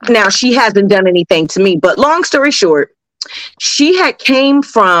 Now, she hasn't done anything to me, but long story short, she had came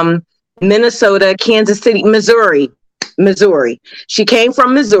from Minnesota, Kansas City, Missouri. She came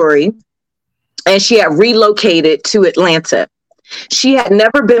from Missouri and she had relocated to Atlanta. She had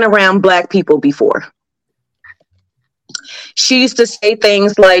never been around Black people before. She used to say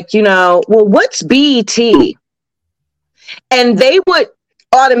things like, well, what's BET? And they would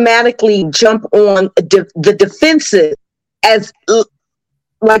automatically jump on the defensive as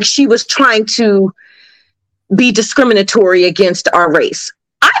like she was trying to be discriminatory against our race.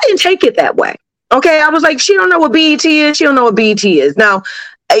 I didn't take it that way. Okay. I was like, she don't know what BET is. She don't know what BET is. Now,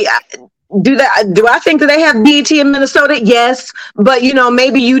 do I think that they have BET in Minnesota? Yes. But,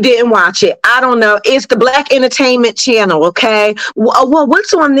 maybe you didn't watch it. I don't know. It's the Black Entertainment Channel. Okay. Well,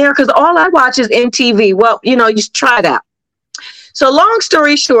 what's on there? Because all I watch is MTV. Well, you should try it out. So long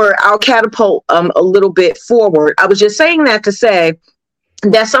story short, I'll catapult a little bit forward. I was just saying that to say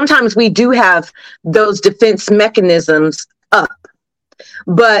that sometimes we do have those defense mechanisms up.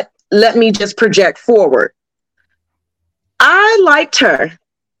 But let me just project forward. I liked her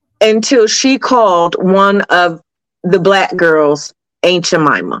until she called one of the Black girls Aunt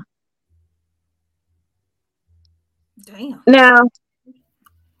Jemima. Damn. Now,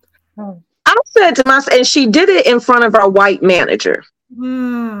 I said to myself, and she did it in front of our white manager.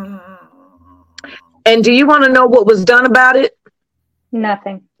 And do you want to know what was done about it?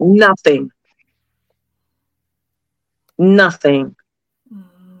 Nothing.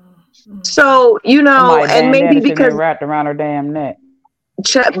 So, and maybe because wrapped around her damn neck.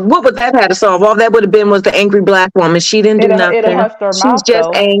 What would that have to solve? All that would have been was the angry Black woman. She didn't do nothing. She's just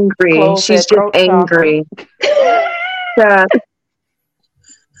angry. She's just angry.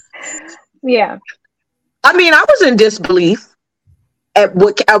 Yeah. I mean, I was in disbelief at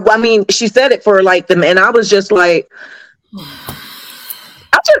what, she said it for like them. And I was just like,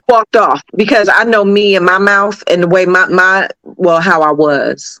 I just walked off because I know me and my mouth and the way how I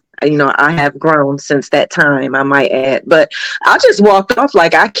was. I have grown since that time, I might add, but I just walked off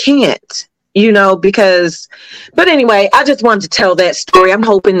like I can't, but anyway, I just wanted to tell that story. I'm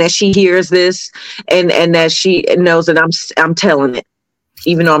hoping that she hears this and that she knows that I'm telling it,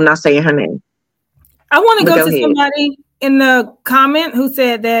 even though I'm not saying her name. I want to go to somebody in the comment who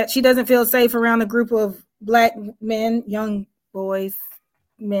said that she doesn't feel safe around a group of Black men, young boys,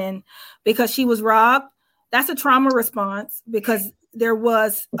 men, because she was robbed. That's a trauma response because there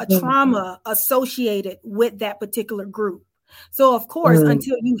was a trauma associated with that particular group. So, of course,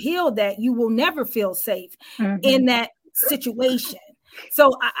 until you heal that, you will never feel safe in that situation.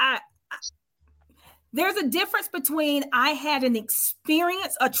 So there's a difference between I had an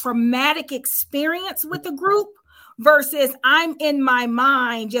experience, a traumatic experience with a group versus I'm in my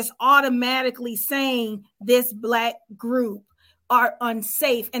mind just automatically saying this Black group are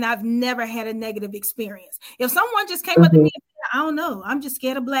unsafe and I've never had a negative experience. If someone just came up to me and said, I don't know, I'm just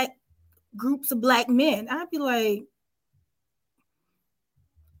scared of Black groups of Black men, I'd be like,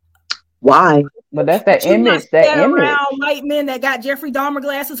 why? But that's that image. That image. Around white men that got Jeffrey Dahmer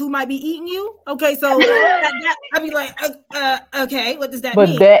glasses who might be eating you. Okay, so I'd be like, okay, what does that mean?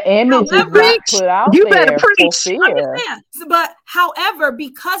 But that image is not put out you there better preach. For fear. But however,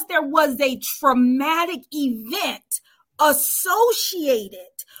 because there was a traumatic event associated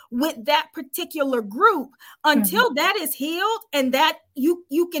with that particular group, until that is healed and that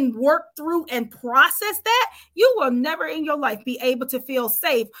you can work through and process that, you will never in your life be able to feel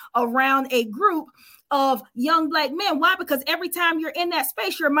safe around a group of young Black men. Why? Because every time you're in that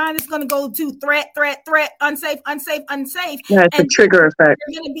space, your mind is going to go to threat, unsafe. Yeah, it's a trigger effect.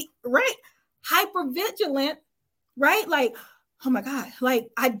 You're going to be hyper vigilant, right? Like, oh my God, like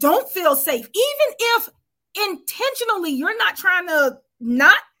I don't feel safe. Even if intentionally you're not trying to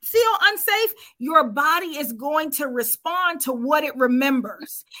not feel unsafe, your body is going to respond to what it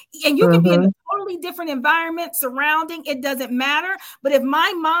remembers. And you can be in a totally different environment surrounding, it doesn't matter. But if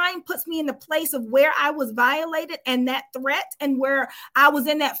my mind puts me in the place of where I was violated and that threat and where I was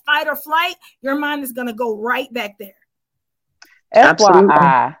in that fight or flight, your mind is going to go right back there.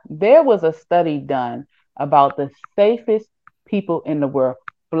 FYI, there was a study done about the safest people in the world.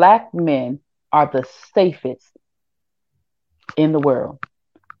 Black men are the safest. in the world.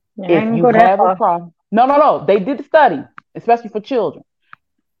 Yeah, If you have a problem, no, they did the study, especially for children.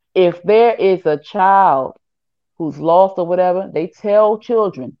 If there is a child who's lost or whatever, they tell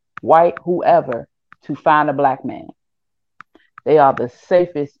children, white, whoever, to find a black man. They are the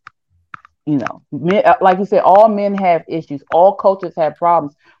safest. Men, like you said, all men have issues. All cultures have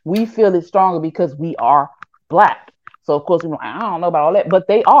problems. We feel it stronger because we are black. So of course, I don't know about all that, but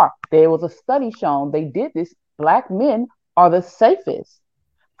they are. There was a study shown. They did this. Black men are the safest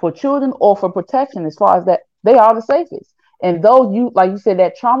for children or for protection. As far as that, they are the safest. And though like you said,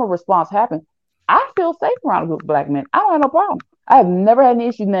 that trauma response happened, I feel safe around a group of black men. I don't have no problem. I have never had any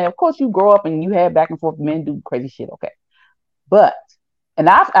issue. Now, of course, you grow up and you have back and forth. Men do crazy shit. Okay, and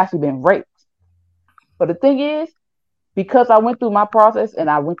I've actually been raped. But the thing is, because I went through my process and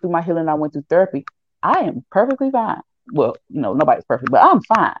I went through my healing, I went through therapy, I am perfectly fine. Well, nobody's perfect, but I'm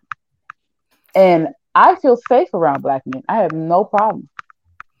fine. And I feel safe around black men. I have no problem.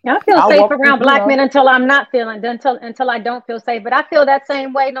 I feel safe around black men until I'm not feeling, until I don't feel safe. But I feel that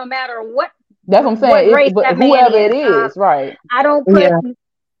same way no matter what. That's what I'm saying. Race that whoever it is, right? I don't put. Yeah.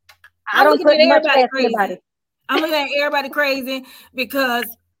 I don't put much past anybody. I'm looking at everybody crazy because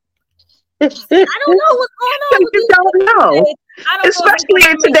I don't know what's going on. You don't know. Especially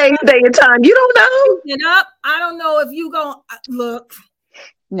in today's day and time. You don't know. I don't know if you gonna look.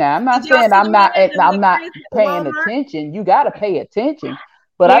 Yeah, I'm not saying I'm not paying attention. You gotta pay attention.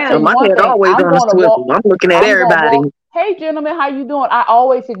 But I tell you one thing, I'm looking at everybody. Hey gentlemen, how you doing? I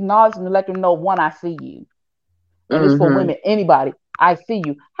always acknowledge them to let them know, one, I see you. And it's for women, anybody. I see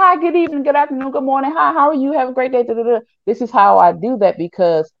you. Hi, good evening, good afternoon, good morning. Hi, how are you? Have a great day. This is how I do that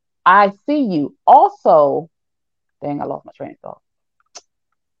because I see you. Also, dang, I lost my train of thought.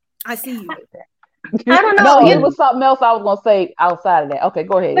 I see you. I don't know. No, it was something else I was going to say outside of that. Okay,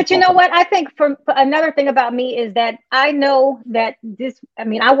 go ahead. But you know what? I think for another thing about me is that I know that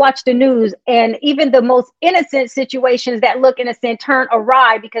I watch the news, and even the most innocent situations that look innocent turn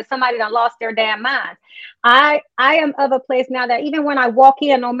awry because somebody done lost their damn mind. I am of a place now that even when I walk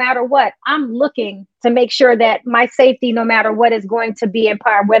in, no matter what, I'm looking to make sure that my safety, no matter what, is going to be in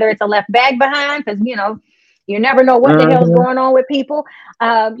part, whether it's a left bag behind, because, you never know what the hell's going on with people.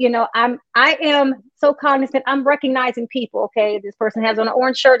 I am so cognizant. I'm recognizing people. Okay, this person has on an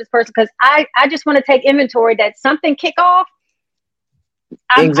orange shirt. This person, because I just want to take inventory that something kick off.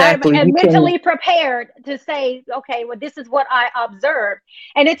 I'm mentally prepared to say, okay, well, this is what I observed,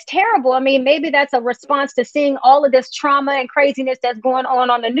 and it's terrible. I mean, maybe that's a response to seeing all of this trauma and craziness that's going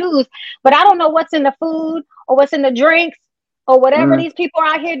on the news. But I don't know what's in the food or what's in the drinks or whatever these people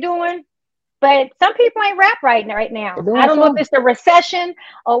are out here doing. But some people ain't rap right now. I don't know if it's the recession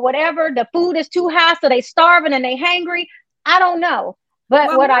or whatever. The food is too high, so they starving and they hangry. I don't know.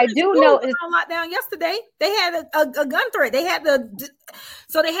 But what I do know is on lockdown yesterday. They had a gun threat. They had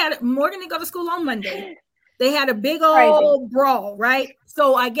Morgan didn't go to school on Monday. They had a big old brawl, right?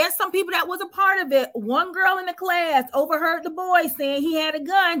 So I guess some people that was a part of it. One girl in the class overheard the boy saying he had a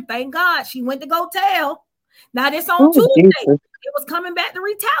gun. Thank God she went to go tell. Now this on Tuesday. Jesus. It was coming back to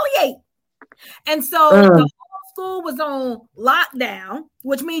retaliate. And so the whole school was on lockdown,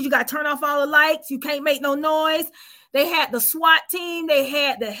 which means you got to turn off all the lights. You can't make no noise. They had the SWAT team. They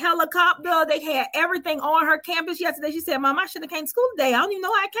had the helicopter. They had everything on her campus yesterday. She said, Mom, I should have came to school today. I don't even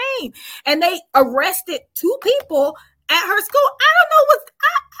know how I came. And they arrested 2 people at her school.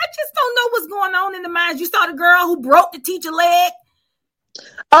 I just don't know what's going on in the minds. You saw the girl who broke the teacher leg.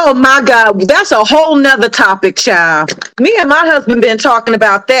 Oh my God, that's a whole nother topic, child. Me and my husband been talking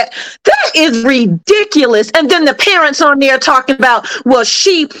about that. That is ridiculous. And then the parents on there talking about, well,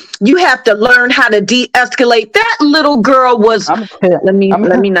 you have to learn how to de-escalate. That little girl was. Let me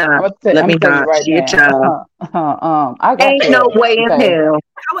not. Ain't no way in hell.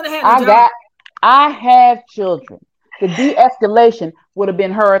 I have children. The de-escalation would have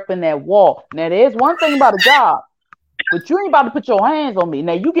been her up in that wall. Now, there's one thing about a job. But you ain't about to put your hands on me.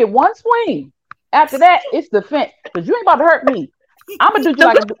 Now you get one swing. After that, it's defense. Because you ain't about to hurt me. I'm gonna do you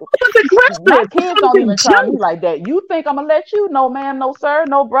like my kids don't even try me like that. You think I'm gonna let you? No, ma'am, no, sir,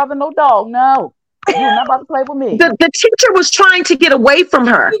 no brother, no dog. No. You're not about to play with me. The teacher was trying to get away from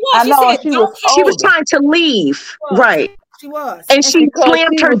her. I know she was trying to leave. Right. She was. And she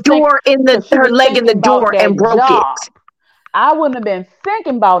slammed her door her leg in the door and broke it. I wouldn't have been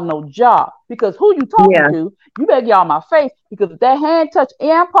thinking about no job because who you talking to, you better get out of my face because if that hand touch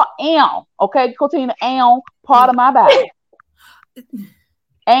okay, continue to part of my body.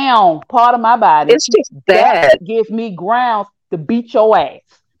 Part of my body. It's just bad. That gives me grounds to beat your ass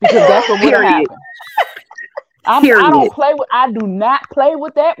because that's what would happen. I don't play with. I do not play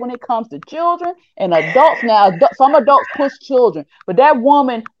with that when it comes to children and adults. Now, some adults push children, but that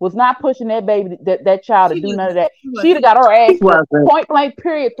woman was not pushing that baby, that child, to do none of that. She'd have got her ass point blank,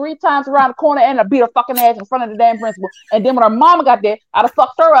 period, 3 times around the corner, and beat her fucking ass in front of the damn principal. And then when her mama got there, I'd have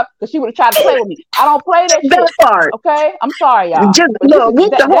fucked her up because she would have tried to play with me. I don't play that shit. Part. Okay, I'm sorry, y'all. Just look,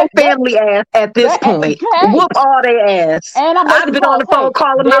 whoop the whole family ass at this point. Whoop all their ass. And I've been on the phone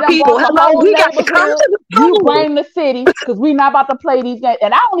calling my people. Hello, we got to come to the school. You blame the city because we're not about to play these games.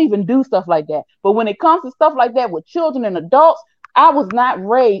 And I don't even do stuff like that. But when it comes to stuff like that with children and adults, I was not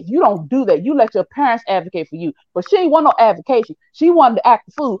raised. You don't do that. You let your parents advocate for you. But she ain't want no advocation. She wanted to act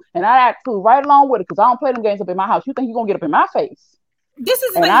the fool, and I act the fool right along with it because I don't play them games up in my house. You think you're gonna get up in my face? This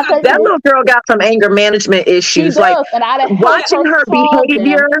is that little girl got some anger management issues. Like, and I watching her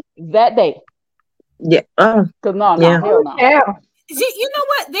behavior that day. Yeah. Because no. Yeah. You know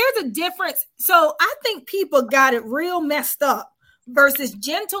what? There's a difference. So I think people got it real messed up versus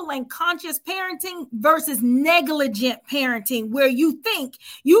gentle and conscious parenting versus negligent parenting, where you think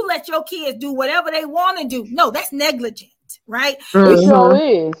you let your kids do whatever they want to do. No, that's negligent, right? It sure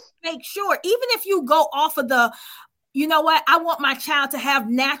is. Make sure, even if you go off of the, you know what, I want my child to have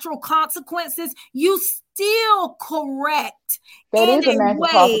natural consequences, you still correct. That is a natural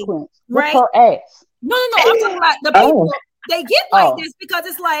consequence. Right? Her ass. No. I'm talking about the people. They get like this because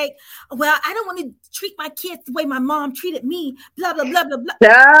it's like, well, I don't want to treat my kids the way my mom treated me, blah, blah, blah, blah, blah.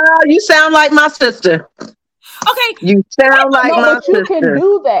 No, you sound like my sister. Okay. You sound like my sister. You can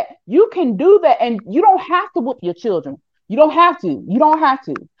do that. You can do that. And you don't have to whoop your children. You don't have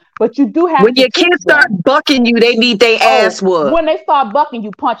to. But you do have when your kids start bucking you, they need their ass whooped. When they start bucking you,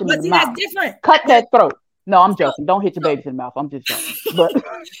 punch them in the mouth. That's different. Cut that throat. No, I'm joking. Don't hit your babies in the mouth. I'm just joking. But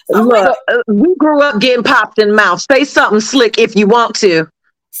look, we grew up getting popped in the mouth. Say something slick if you want to.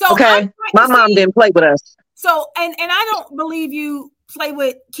 So okay, my mom didn't play with us. So and I don't believe you play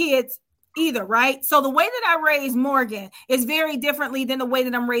with kids either, right? So the way that I raise Morgan is very differently than the way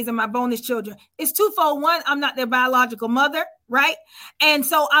that I'm raising my bonus children. It's twofold. One, I'm not their biological mother, right? And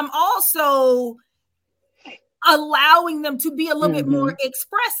so I'm also allowing them to be a little bit more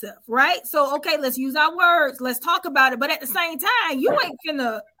expressive, right? So, okay, let's use our words. Let's talk about it. But at the same time, you ain't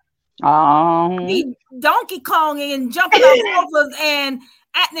finna be Donkey Kong and jumping off sofas and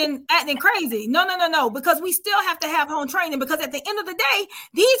acting crazy. No. Because we still have to have home training, because at the end of the day,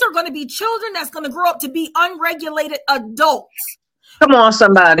 these are going to be children that's going to grow up to be unregulated adults. Come on,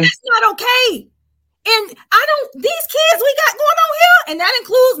 somebody. That's not okay. And these kids we got going on here, and that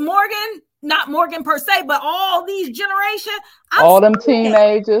includes Morgan, not Morgan per se, but all these generation. All them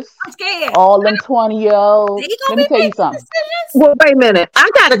teenagers. I'm scared. All them 20-year-olds. Let me tell you something. Well, wait a minute. I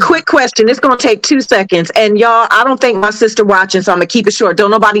got a quick question. It's going to take 2 seconds. And y'all, I don't think my sister watching, so I'm going to keep it short.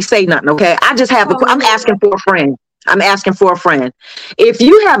 Don't nobody say nothing, okay? I just have I'm asking for a friend. If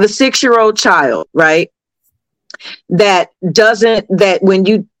you have a 6-year-old child, right, that when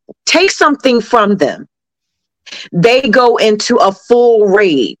you take something from them, they go into a full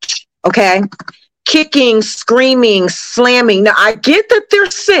rage. Okay. Kicking, screaming, slamming. Now I get that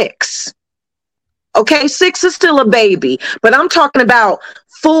they're 6. Okay. 6 is still a baby, but I'm talking about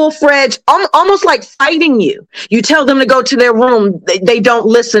full-fledged, almost like fighting you. You tell them to go to their room. They don't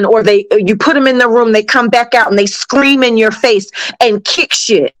listen, or you put them in their room. They come back out and they scream in your face and kick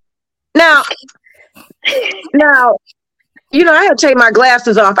shit. Now, you know, I had to take my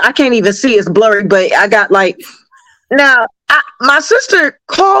glasses off. I can't even see. It's blurry, but I got now, my sister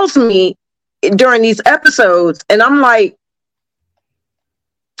calls me during these episodes, and I'm like,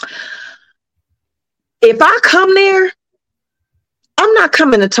 if I come there, I'm not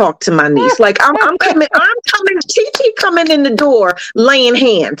coming to talk to my niece. Like I'm coming, TT coming in the door, laying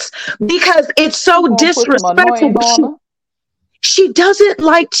hands, because it's so disrespectful. She does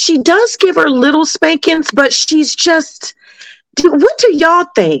give her little spankings, but she's just, what do y'all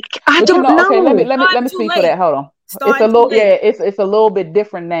think? I don't know. Okay, let me speak for that. Hold on. It's a little bit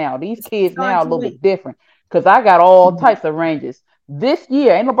different now. These kids now are a little bit different, because I got all types of ranges. This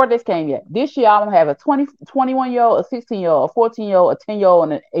year, ain't no birthdays came yet. This year, I'm gonna have a 21-year-old, a 16-year-old, a 14-year-old, a 10-year-old,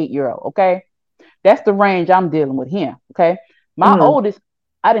 and an 8-year-old. Okay, that's the range I'm dealing with here. Okay, my oldest,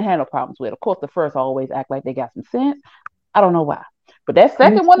 I didn't have no problems with. Of course, the first always act like they got some sense. I don't know why, but that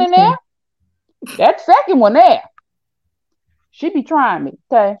second one in there, she be trying me.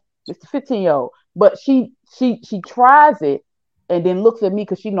 Okay, it's the 15-year-old. But she tries it and then looks at me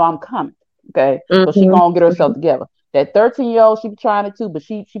because she know I'm coming. Okay, so she gonna get herself together. That 13-year-old, she be trying it too, but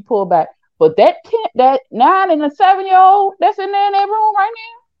she pulled back. But that 9 and the 7-year-old that's in there in that room right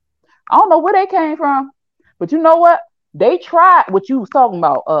now, I don't know where they came from. But you know what? They tried what you was talking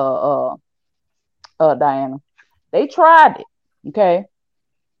about, Diana. They tried it, okay?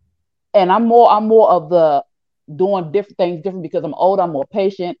 And I'm more of the doing different things different because I'm older, I'm more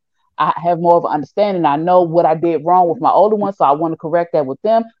patient. I have more of an understanding. I know what I did wrong with my older ones, so I want to correct that with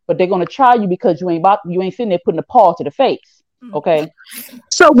them. But they're going to try you because you ain't sitting there putting a paw to the face, okay?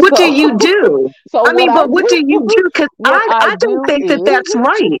 So what do you do? So I mean, but what do you do? Because I don't think that that's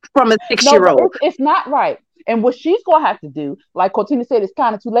right from a 6-year-old. No, it's not right. And what she's going to have to do, like Cortina said, it's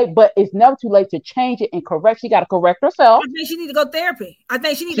kind of too late, but it's never too late to change it and correct. She got to correct herself. I think she needs to go to therapy. I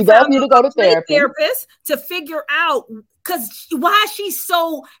think she needs to go to therapy. Therapist to figure out because why she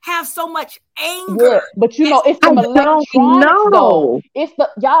have so much anger. Yeah, but it's the electronics though. It's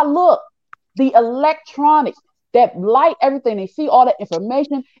the electronics that light everything. They see all that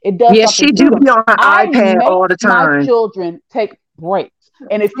information. It does. Yes, she do be on her iPad all the time. My children take breaks.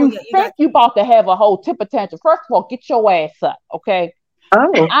 And if you think you're about to have a whole temper tantrum, first of all, get your ass up, okay?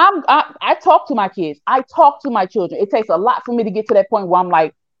 Oh. I talk to my kids. I talk to my children. It takes a lot for me to get to that point where I'm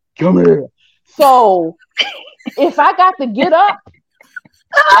like, come here. So if I got to get up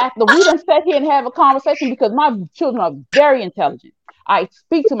after we done sat here and have a conversation, because my children are very intelligent. I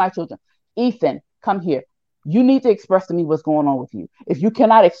speak to my children. Ethan, come here. You need to express to me what's going on with you. If you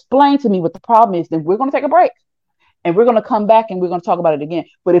cannot explain to me what the problem is, then we're going to take a break. And we're going to come back and we're going to talk about it again.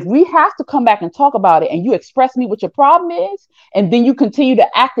 But if we have to come back and talk about it and you express me what your problem is, and then you continue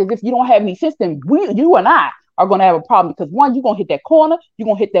to act as if you don't have any sense, then you and I are going to have a problem because one, you're going to hit that corner, you're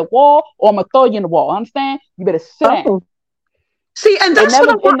going to hit that wall, or I'm going to throw you in the wall. Understand? You better sit down. See, and that's what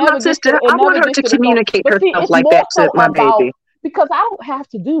I want my sister. I want her to communicate herself like that to my baby. Because I don't have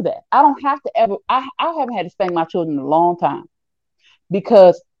to do that. I don't have to ever. I haven't had to spank my children in a long time.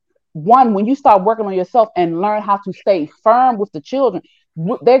 Because one, when you start working on yourself and learn how to stay firm with the children,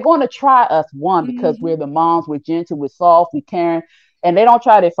 they're going to try us. One, because we're the moms, we're gentle, we're soft, we're caring, and they don't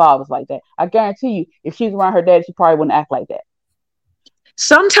try their fathers like that. I guarantee you, if she's around her daddy, she probably wouldn't act like that.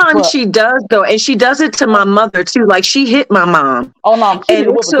 Sometimes she does though, and she does it to my mother too. Like she hit my mom. Oh no, it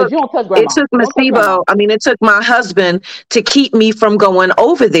took Masibo. I mean, it took my husband to keep me from going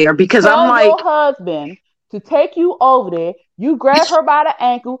over there because I'm like, your husband to take you over there. You grab her by the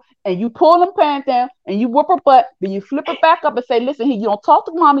ankle and you pull them pants down and you whip her butt. Then you flip it back up and say, "Listen, you don't talk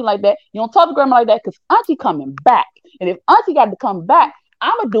to mommy like that. You don't talk to grandma like that because auntie coming back. And if auntie got to come back,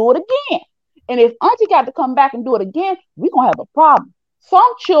 I'm gonna do it again. And if auntie got to come back and do it again, we're gonna have a problem."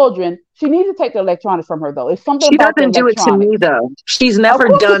 Some children, she needs to take the electronics from her though. It's something she about doesn't do it to me though. She's never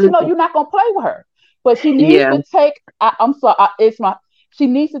done. You're not gonna play with her, but she needs to take. She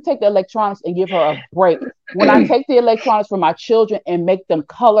needs to take the electronics and give her a break. When I take the electronics from my children and make them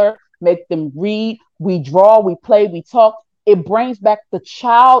color, make them read, we draw, we play, we talk, it brings back the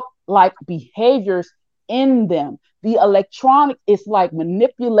childlike behaviors in them. The electronic is like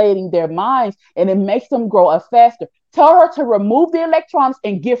manipulating their minds and it makes them grow up faster. Tell her to remove the electronics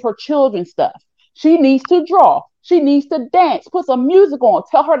and give her children stuff. She needs to draw. She needs to dance. Put some music on.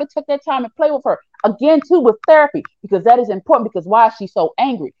 Tell her to take that time and play with her. Again, too, with therapy, because that is important. Because why is she so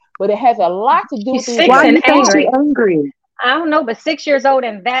angry? But it has a lot to do with why is she angry. I don't know, but 6 years old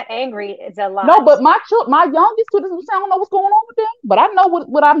and that angry is a lot. No, but my youngest students, I don't know what's going on with them, but I know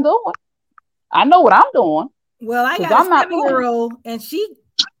what I'm doing. I know what I'm doing. Well, I got a 7-year-old and she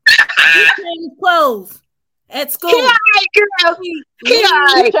changed clothes at school.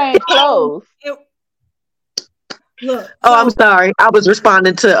 She changed clothes. Look, I'm sorry. I was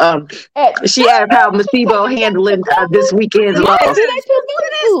responding to she asked how Masibo handling this weekend's loss. Wait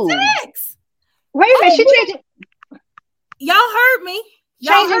a minute, she changed. Y'all heard me.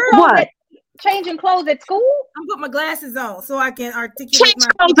 Changing clothes at school? I'm putting my glasses on so I can articulate my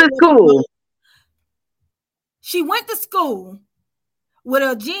clothes at school. She went to school with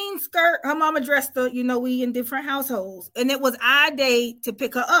a jean skirt. Her mama dressed her, we in different households. And it was our day to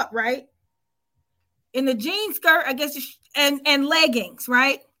pick her up, right? In the jean skirt, I guess, and leggings,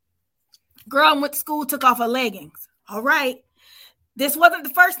 right? Girl went to school, took off her leggings. All right. This wasn't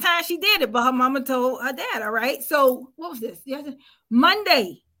the first time she did it, but her mama told her dad, all right? So what was this?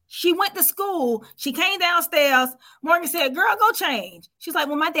 Monday, she went to school. She came downstairs. Morgan said, girl, go change. She's like,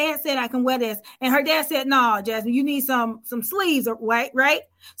 well, my dad said I can wear this. And her dad said, no, Jasmine, you need some sleeves, right?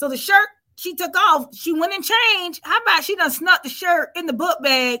 So the shirt she took off, she went and changed. How about she done snuck the shirt in the book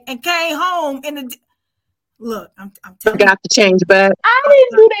bag and came home in the... Look, I'm telling you. Got to change back. I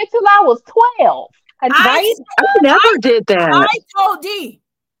didn't do that till I was 12. I never did that. I told D.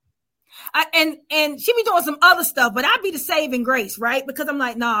 And she be doing some other stuff, but I'd be the saving grace, right? Because I'm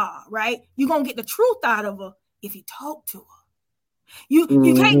like, nah, right? You're going to get the truth out of her if you talk to her. You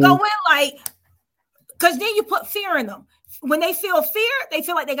can't go in like, because then you put fear in them. when they feel fear, they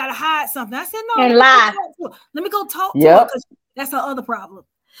feel like they got to hide something. I said, no, and lie. Let me go talk to her, because that's her other problem.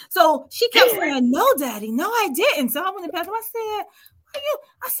 So she kept saying, no, Daddy, no, I didn't. So I went to bathroom. I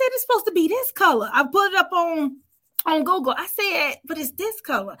said, it's supposed to be this color. I put it up on Google. I said, but it's this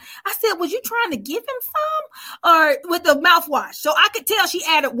color. I said, was you trying to give him some, or with the mouthwash? So I could tell she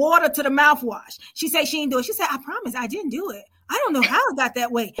added water to the mouthwash. She said she didn't do it. She said, I promise I didn't do it. I don't know how it got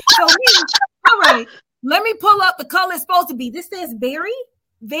that way. So all right, let me pull up the color it's supposed to be. This says berry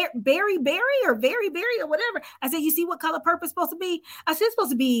or very berry or whatever. I said, you see what color purple is supposed to be? I said, it's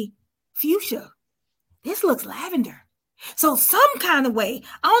supposed to be fuchsia. This looks lavender. So some kind of way,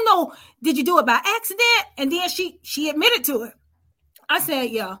 I don't know, did you do it by accident? And then she admitted to it. I said,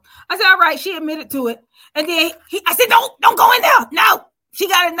 yeah. I said, all right, she admitted to it. And then I said, don't go in there. No, she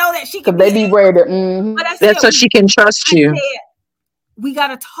got to know that she can. They be worried. Mm-hmm. That's so she can trust you. We got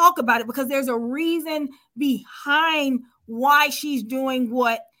to talk about it, because there's a reason behind why she's doing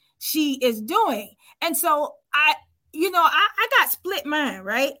what she is doing. And so I got split mind,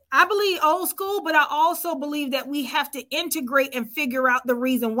 right? I believe old school, but I also believe that we have to integrate and figure out the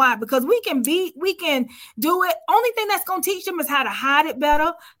reason why, because we can do it. Only thing that's going to teach them is how to hide it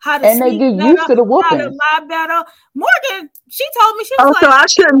better, how to and they get better, used to the whooping, how to lie better. Morgan, she told me, she was so I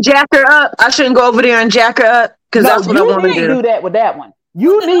shouldn't jack her up. I shouldn't go over there and jack her up, because that's what I want to do that with that one.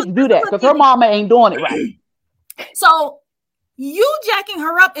 You need to do that because her mama ain't doing it right. So you jacking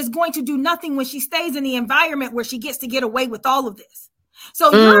her up is going to do nothing when she stays in the environment where she gets to get away with all of this.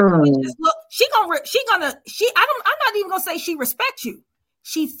 So you're going to just look. I'm not even gonna say she respects you.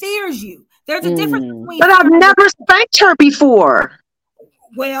 She fears you. There's a difference between. But I've never spanked her before.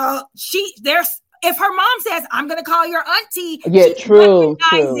 Well, if her mom says, I'm going to call your auntie. Yeah, true.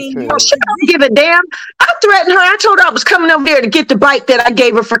 She don't give a damn. I threatened her. I told her I was coming over there to get the bike that I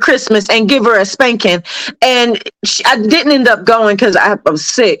gave her for Christmas and give her a spanking. And I didn't end up going because I was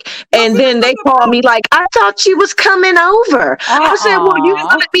sick. And then they called me like, I thought she was coming over. I said, well, you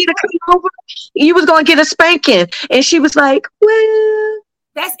wanted me to come over? You was going to get a spanking. And she was like, well.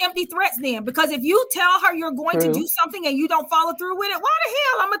 That's empty threats then, because if you tell her you're going to do something and you don't follow through with it, why the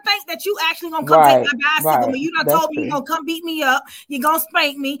hell I'm going to think that you actually going to come take my bicycle when you done told me you're going to come beat me up, you're going to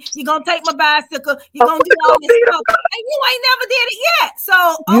spank me, you're going to take my bicycle, you're going to do all this stuff, and you ain't never did it yet.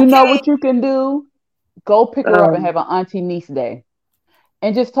 So, okay. You know what you can do? Go pick her up and have an auntie niece day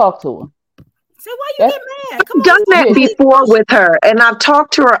and just talk to her. So why you get mad? I've done that before with her, and I've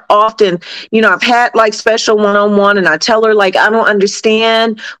talked to her often. I've had like special one-on-one, and I tell her like, I don't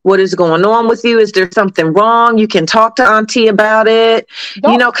understand what is going on with you. Is there something wrong? You can talk to Auntie about it.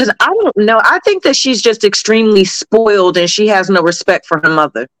 Because I don't know. I think that she's just extremely spoiled, and she has no respect for her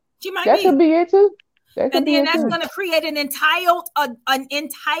mother. She might that could be it too. And then that's going to create an entitled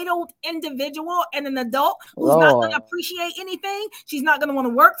individual and an adult who's not going to appreciate anything. She's not going to want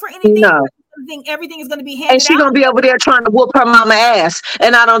to work for anything. No. Everything is going to be handed and she's going to be over there trying to whoop her mama ass.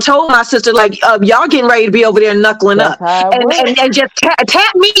 And I done told my sister, like, y'all getting ready to be over there knuckling up. And just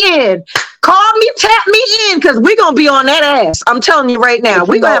tap me in. Call me, tap me in, because we're going to be on that ass. I'm telling you right now.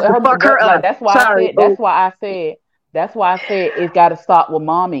 We're going to have to fuck her up. That's why I said it's got to start with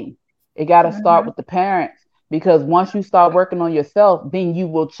mommy. It got to start with the parents, because once you start working on yourself, then you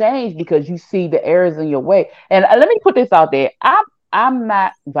will change, because you see the errors in your way. And let me put this out there. I'm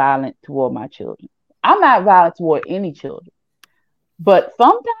not violent toward my children. I'm not violent toward any children. But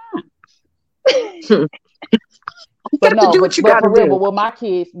sometimes. But with my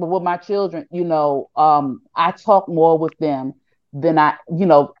kids, but with my children, I talk more with them than I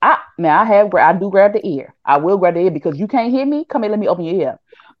do grab the ear. I will grab the ear, because you can't hear me. Come here, let me open your ear.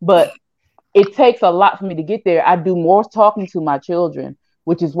 But it takes a lot for me to get there. I do more talking to my children,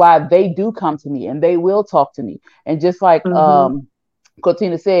 which is why they do come to me and they will talk to me. And just like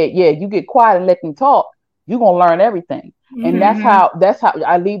Cortina said, yeah, you get quiet and let them talk, you're gonna learn everything. And that's how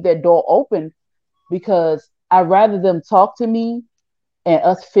I leave that door open, because I'd rather them talk to me and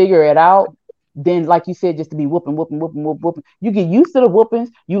us figure it out than, like you said, just to be whooping. You get used to the whoopings.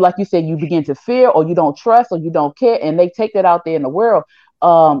 You, like you said, you begin to fear, or you don't trust, or you don't care, and they take that out there in the world.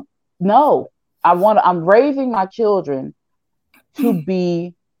 No, I'm raising my children to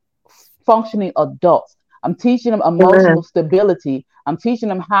be functioning adults. I'm teaching them emotional stability. I'm teaching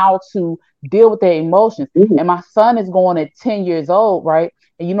them how to deal with their emotions. And my son is going at 10 years old, right?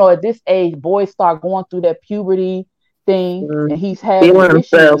 And at this age, boys start going through that puberty thing, and he's having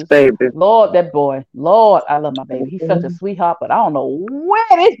issues. Baby. Lord, that boy. Lord, I love my baby. He's such a sweetheart, but I don't know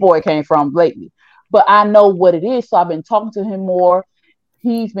where this boy came from lately. But I know what it is, so I've been talking to him more.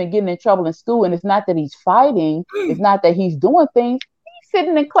 He's been getting in trouble in school, and it's not that he's fighting. It's not that he's doing things. He's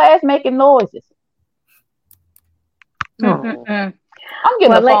sitting in class making noises. Mm-mm-mm. I'm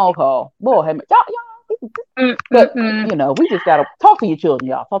getting a phone call. Boy, hey, y'all, we just gotta talk to your children,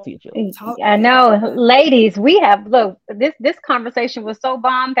 y'all. Talk to your children. I know, ladies. We have this conversation was so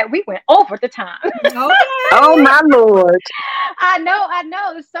bomb that we went over the time. Okay. Oh my Lord! I know.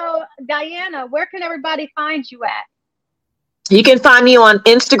 So, Diana, where can everybody find you at? You can find me on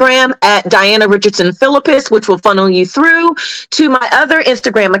Instagram at Diana Richardson Philippus, which will funnel you through to my other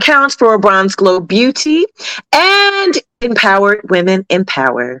Instagram accounts for Bronze Glow Beauty and Empowered Women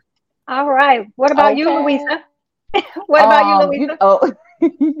Empower. All right. What about you, Louisa? What about you, Louisa?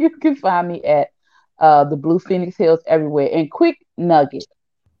 You can find me at the Blue Phoenix Hills everywhere. And quick nugget.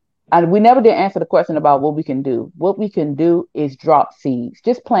 And we never did answer the question about what we can do. What we can do is drop seeds.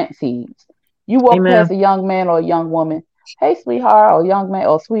 Just plant seeds. You walk past a young man or a young woman. Hey, sweetheart, or young man,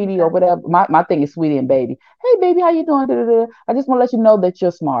 or sweetie, or whatever. My thing is sweetie and baby. Hey, baby, how you doing? Da-da-da. I just want to let you know that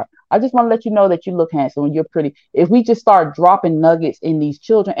you're smart. I just want to let you know that you look handsome and you're pretty. If we just start dropping nuggets in these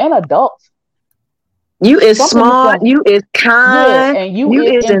children and adults. You is smart. You is kind. And you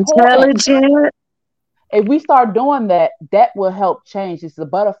is intelligent. If we start doing that, that will help change. It's the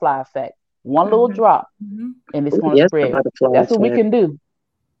butterfly effect. One little drop, and it's going to spread. That's what we can do.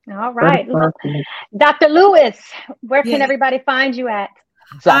 All right. Dr. Lewis, where can everybody find you at?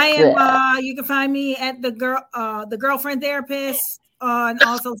 I am you can find me at the Girlfriend Therapist on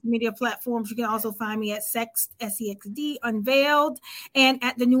all social media platforms. You can also find me at SEXD Unveiled and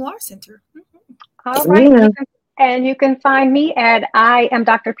at the Noir Center. All right. And you can find me at I am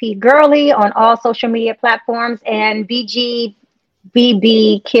Dr. P. Gurley on all social media platforms and BB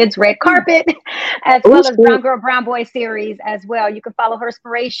Kids Red Carpet, as well as Brown Girl Brown Boy series as well. You can follow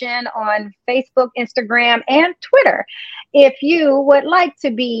Herspiration on Facebook, Instagram, and Twitter. If you would like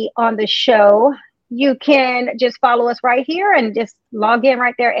to be on the show, you can just follow us right here and just log in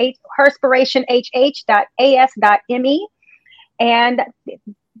right there, herspirationhh.as.me. And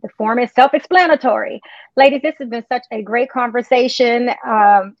the form is self-explanatory. Ladies, this has been such a great conversation.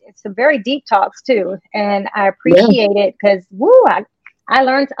 It's some very deep talks too. And I appreciate it because I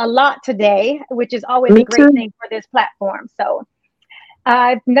learned a lot today, which is always a great thing for this platform. So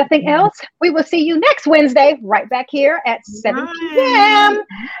if nothing else, we will see you next Wednesday, right back here at 7 p.m.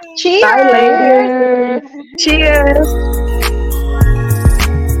 Cheers. Bye, ladies. Cheers.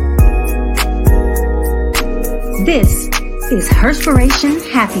 This is Herspiration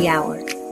Happy Hour.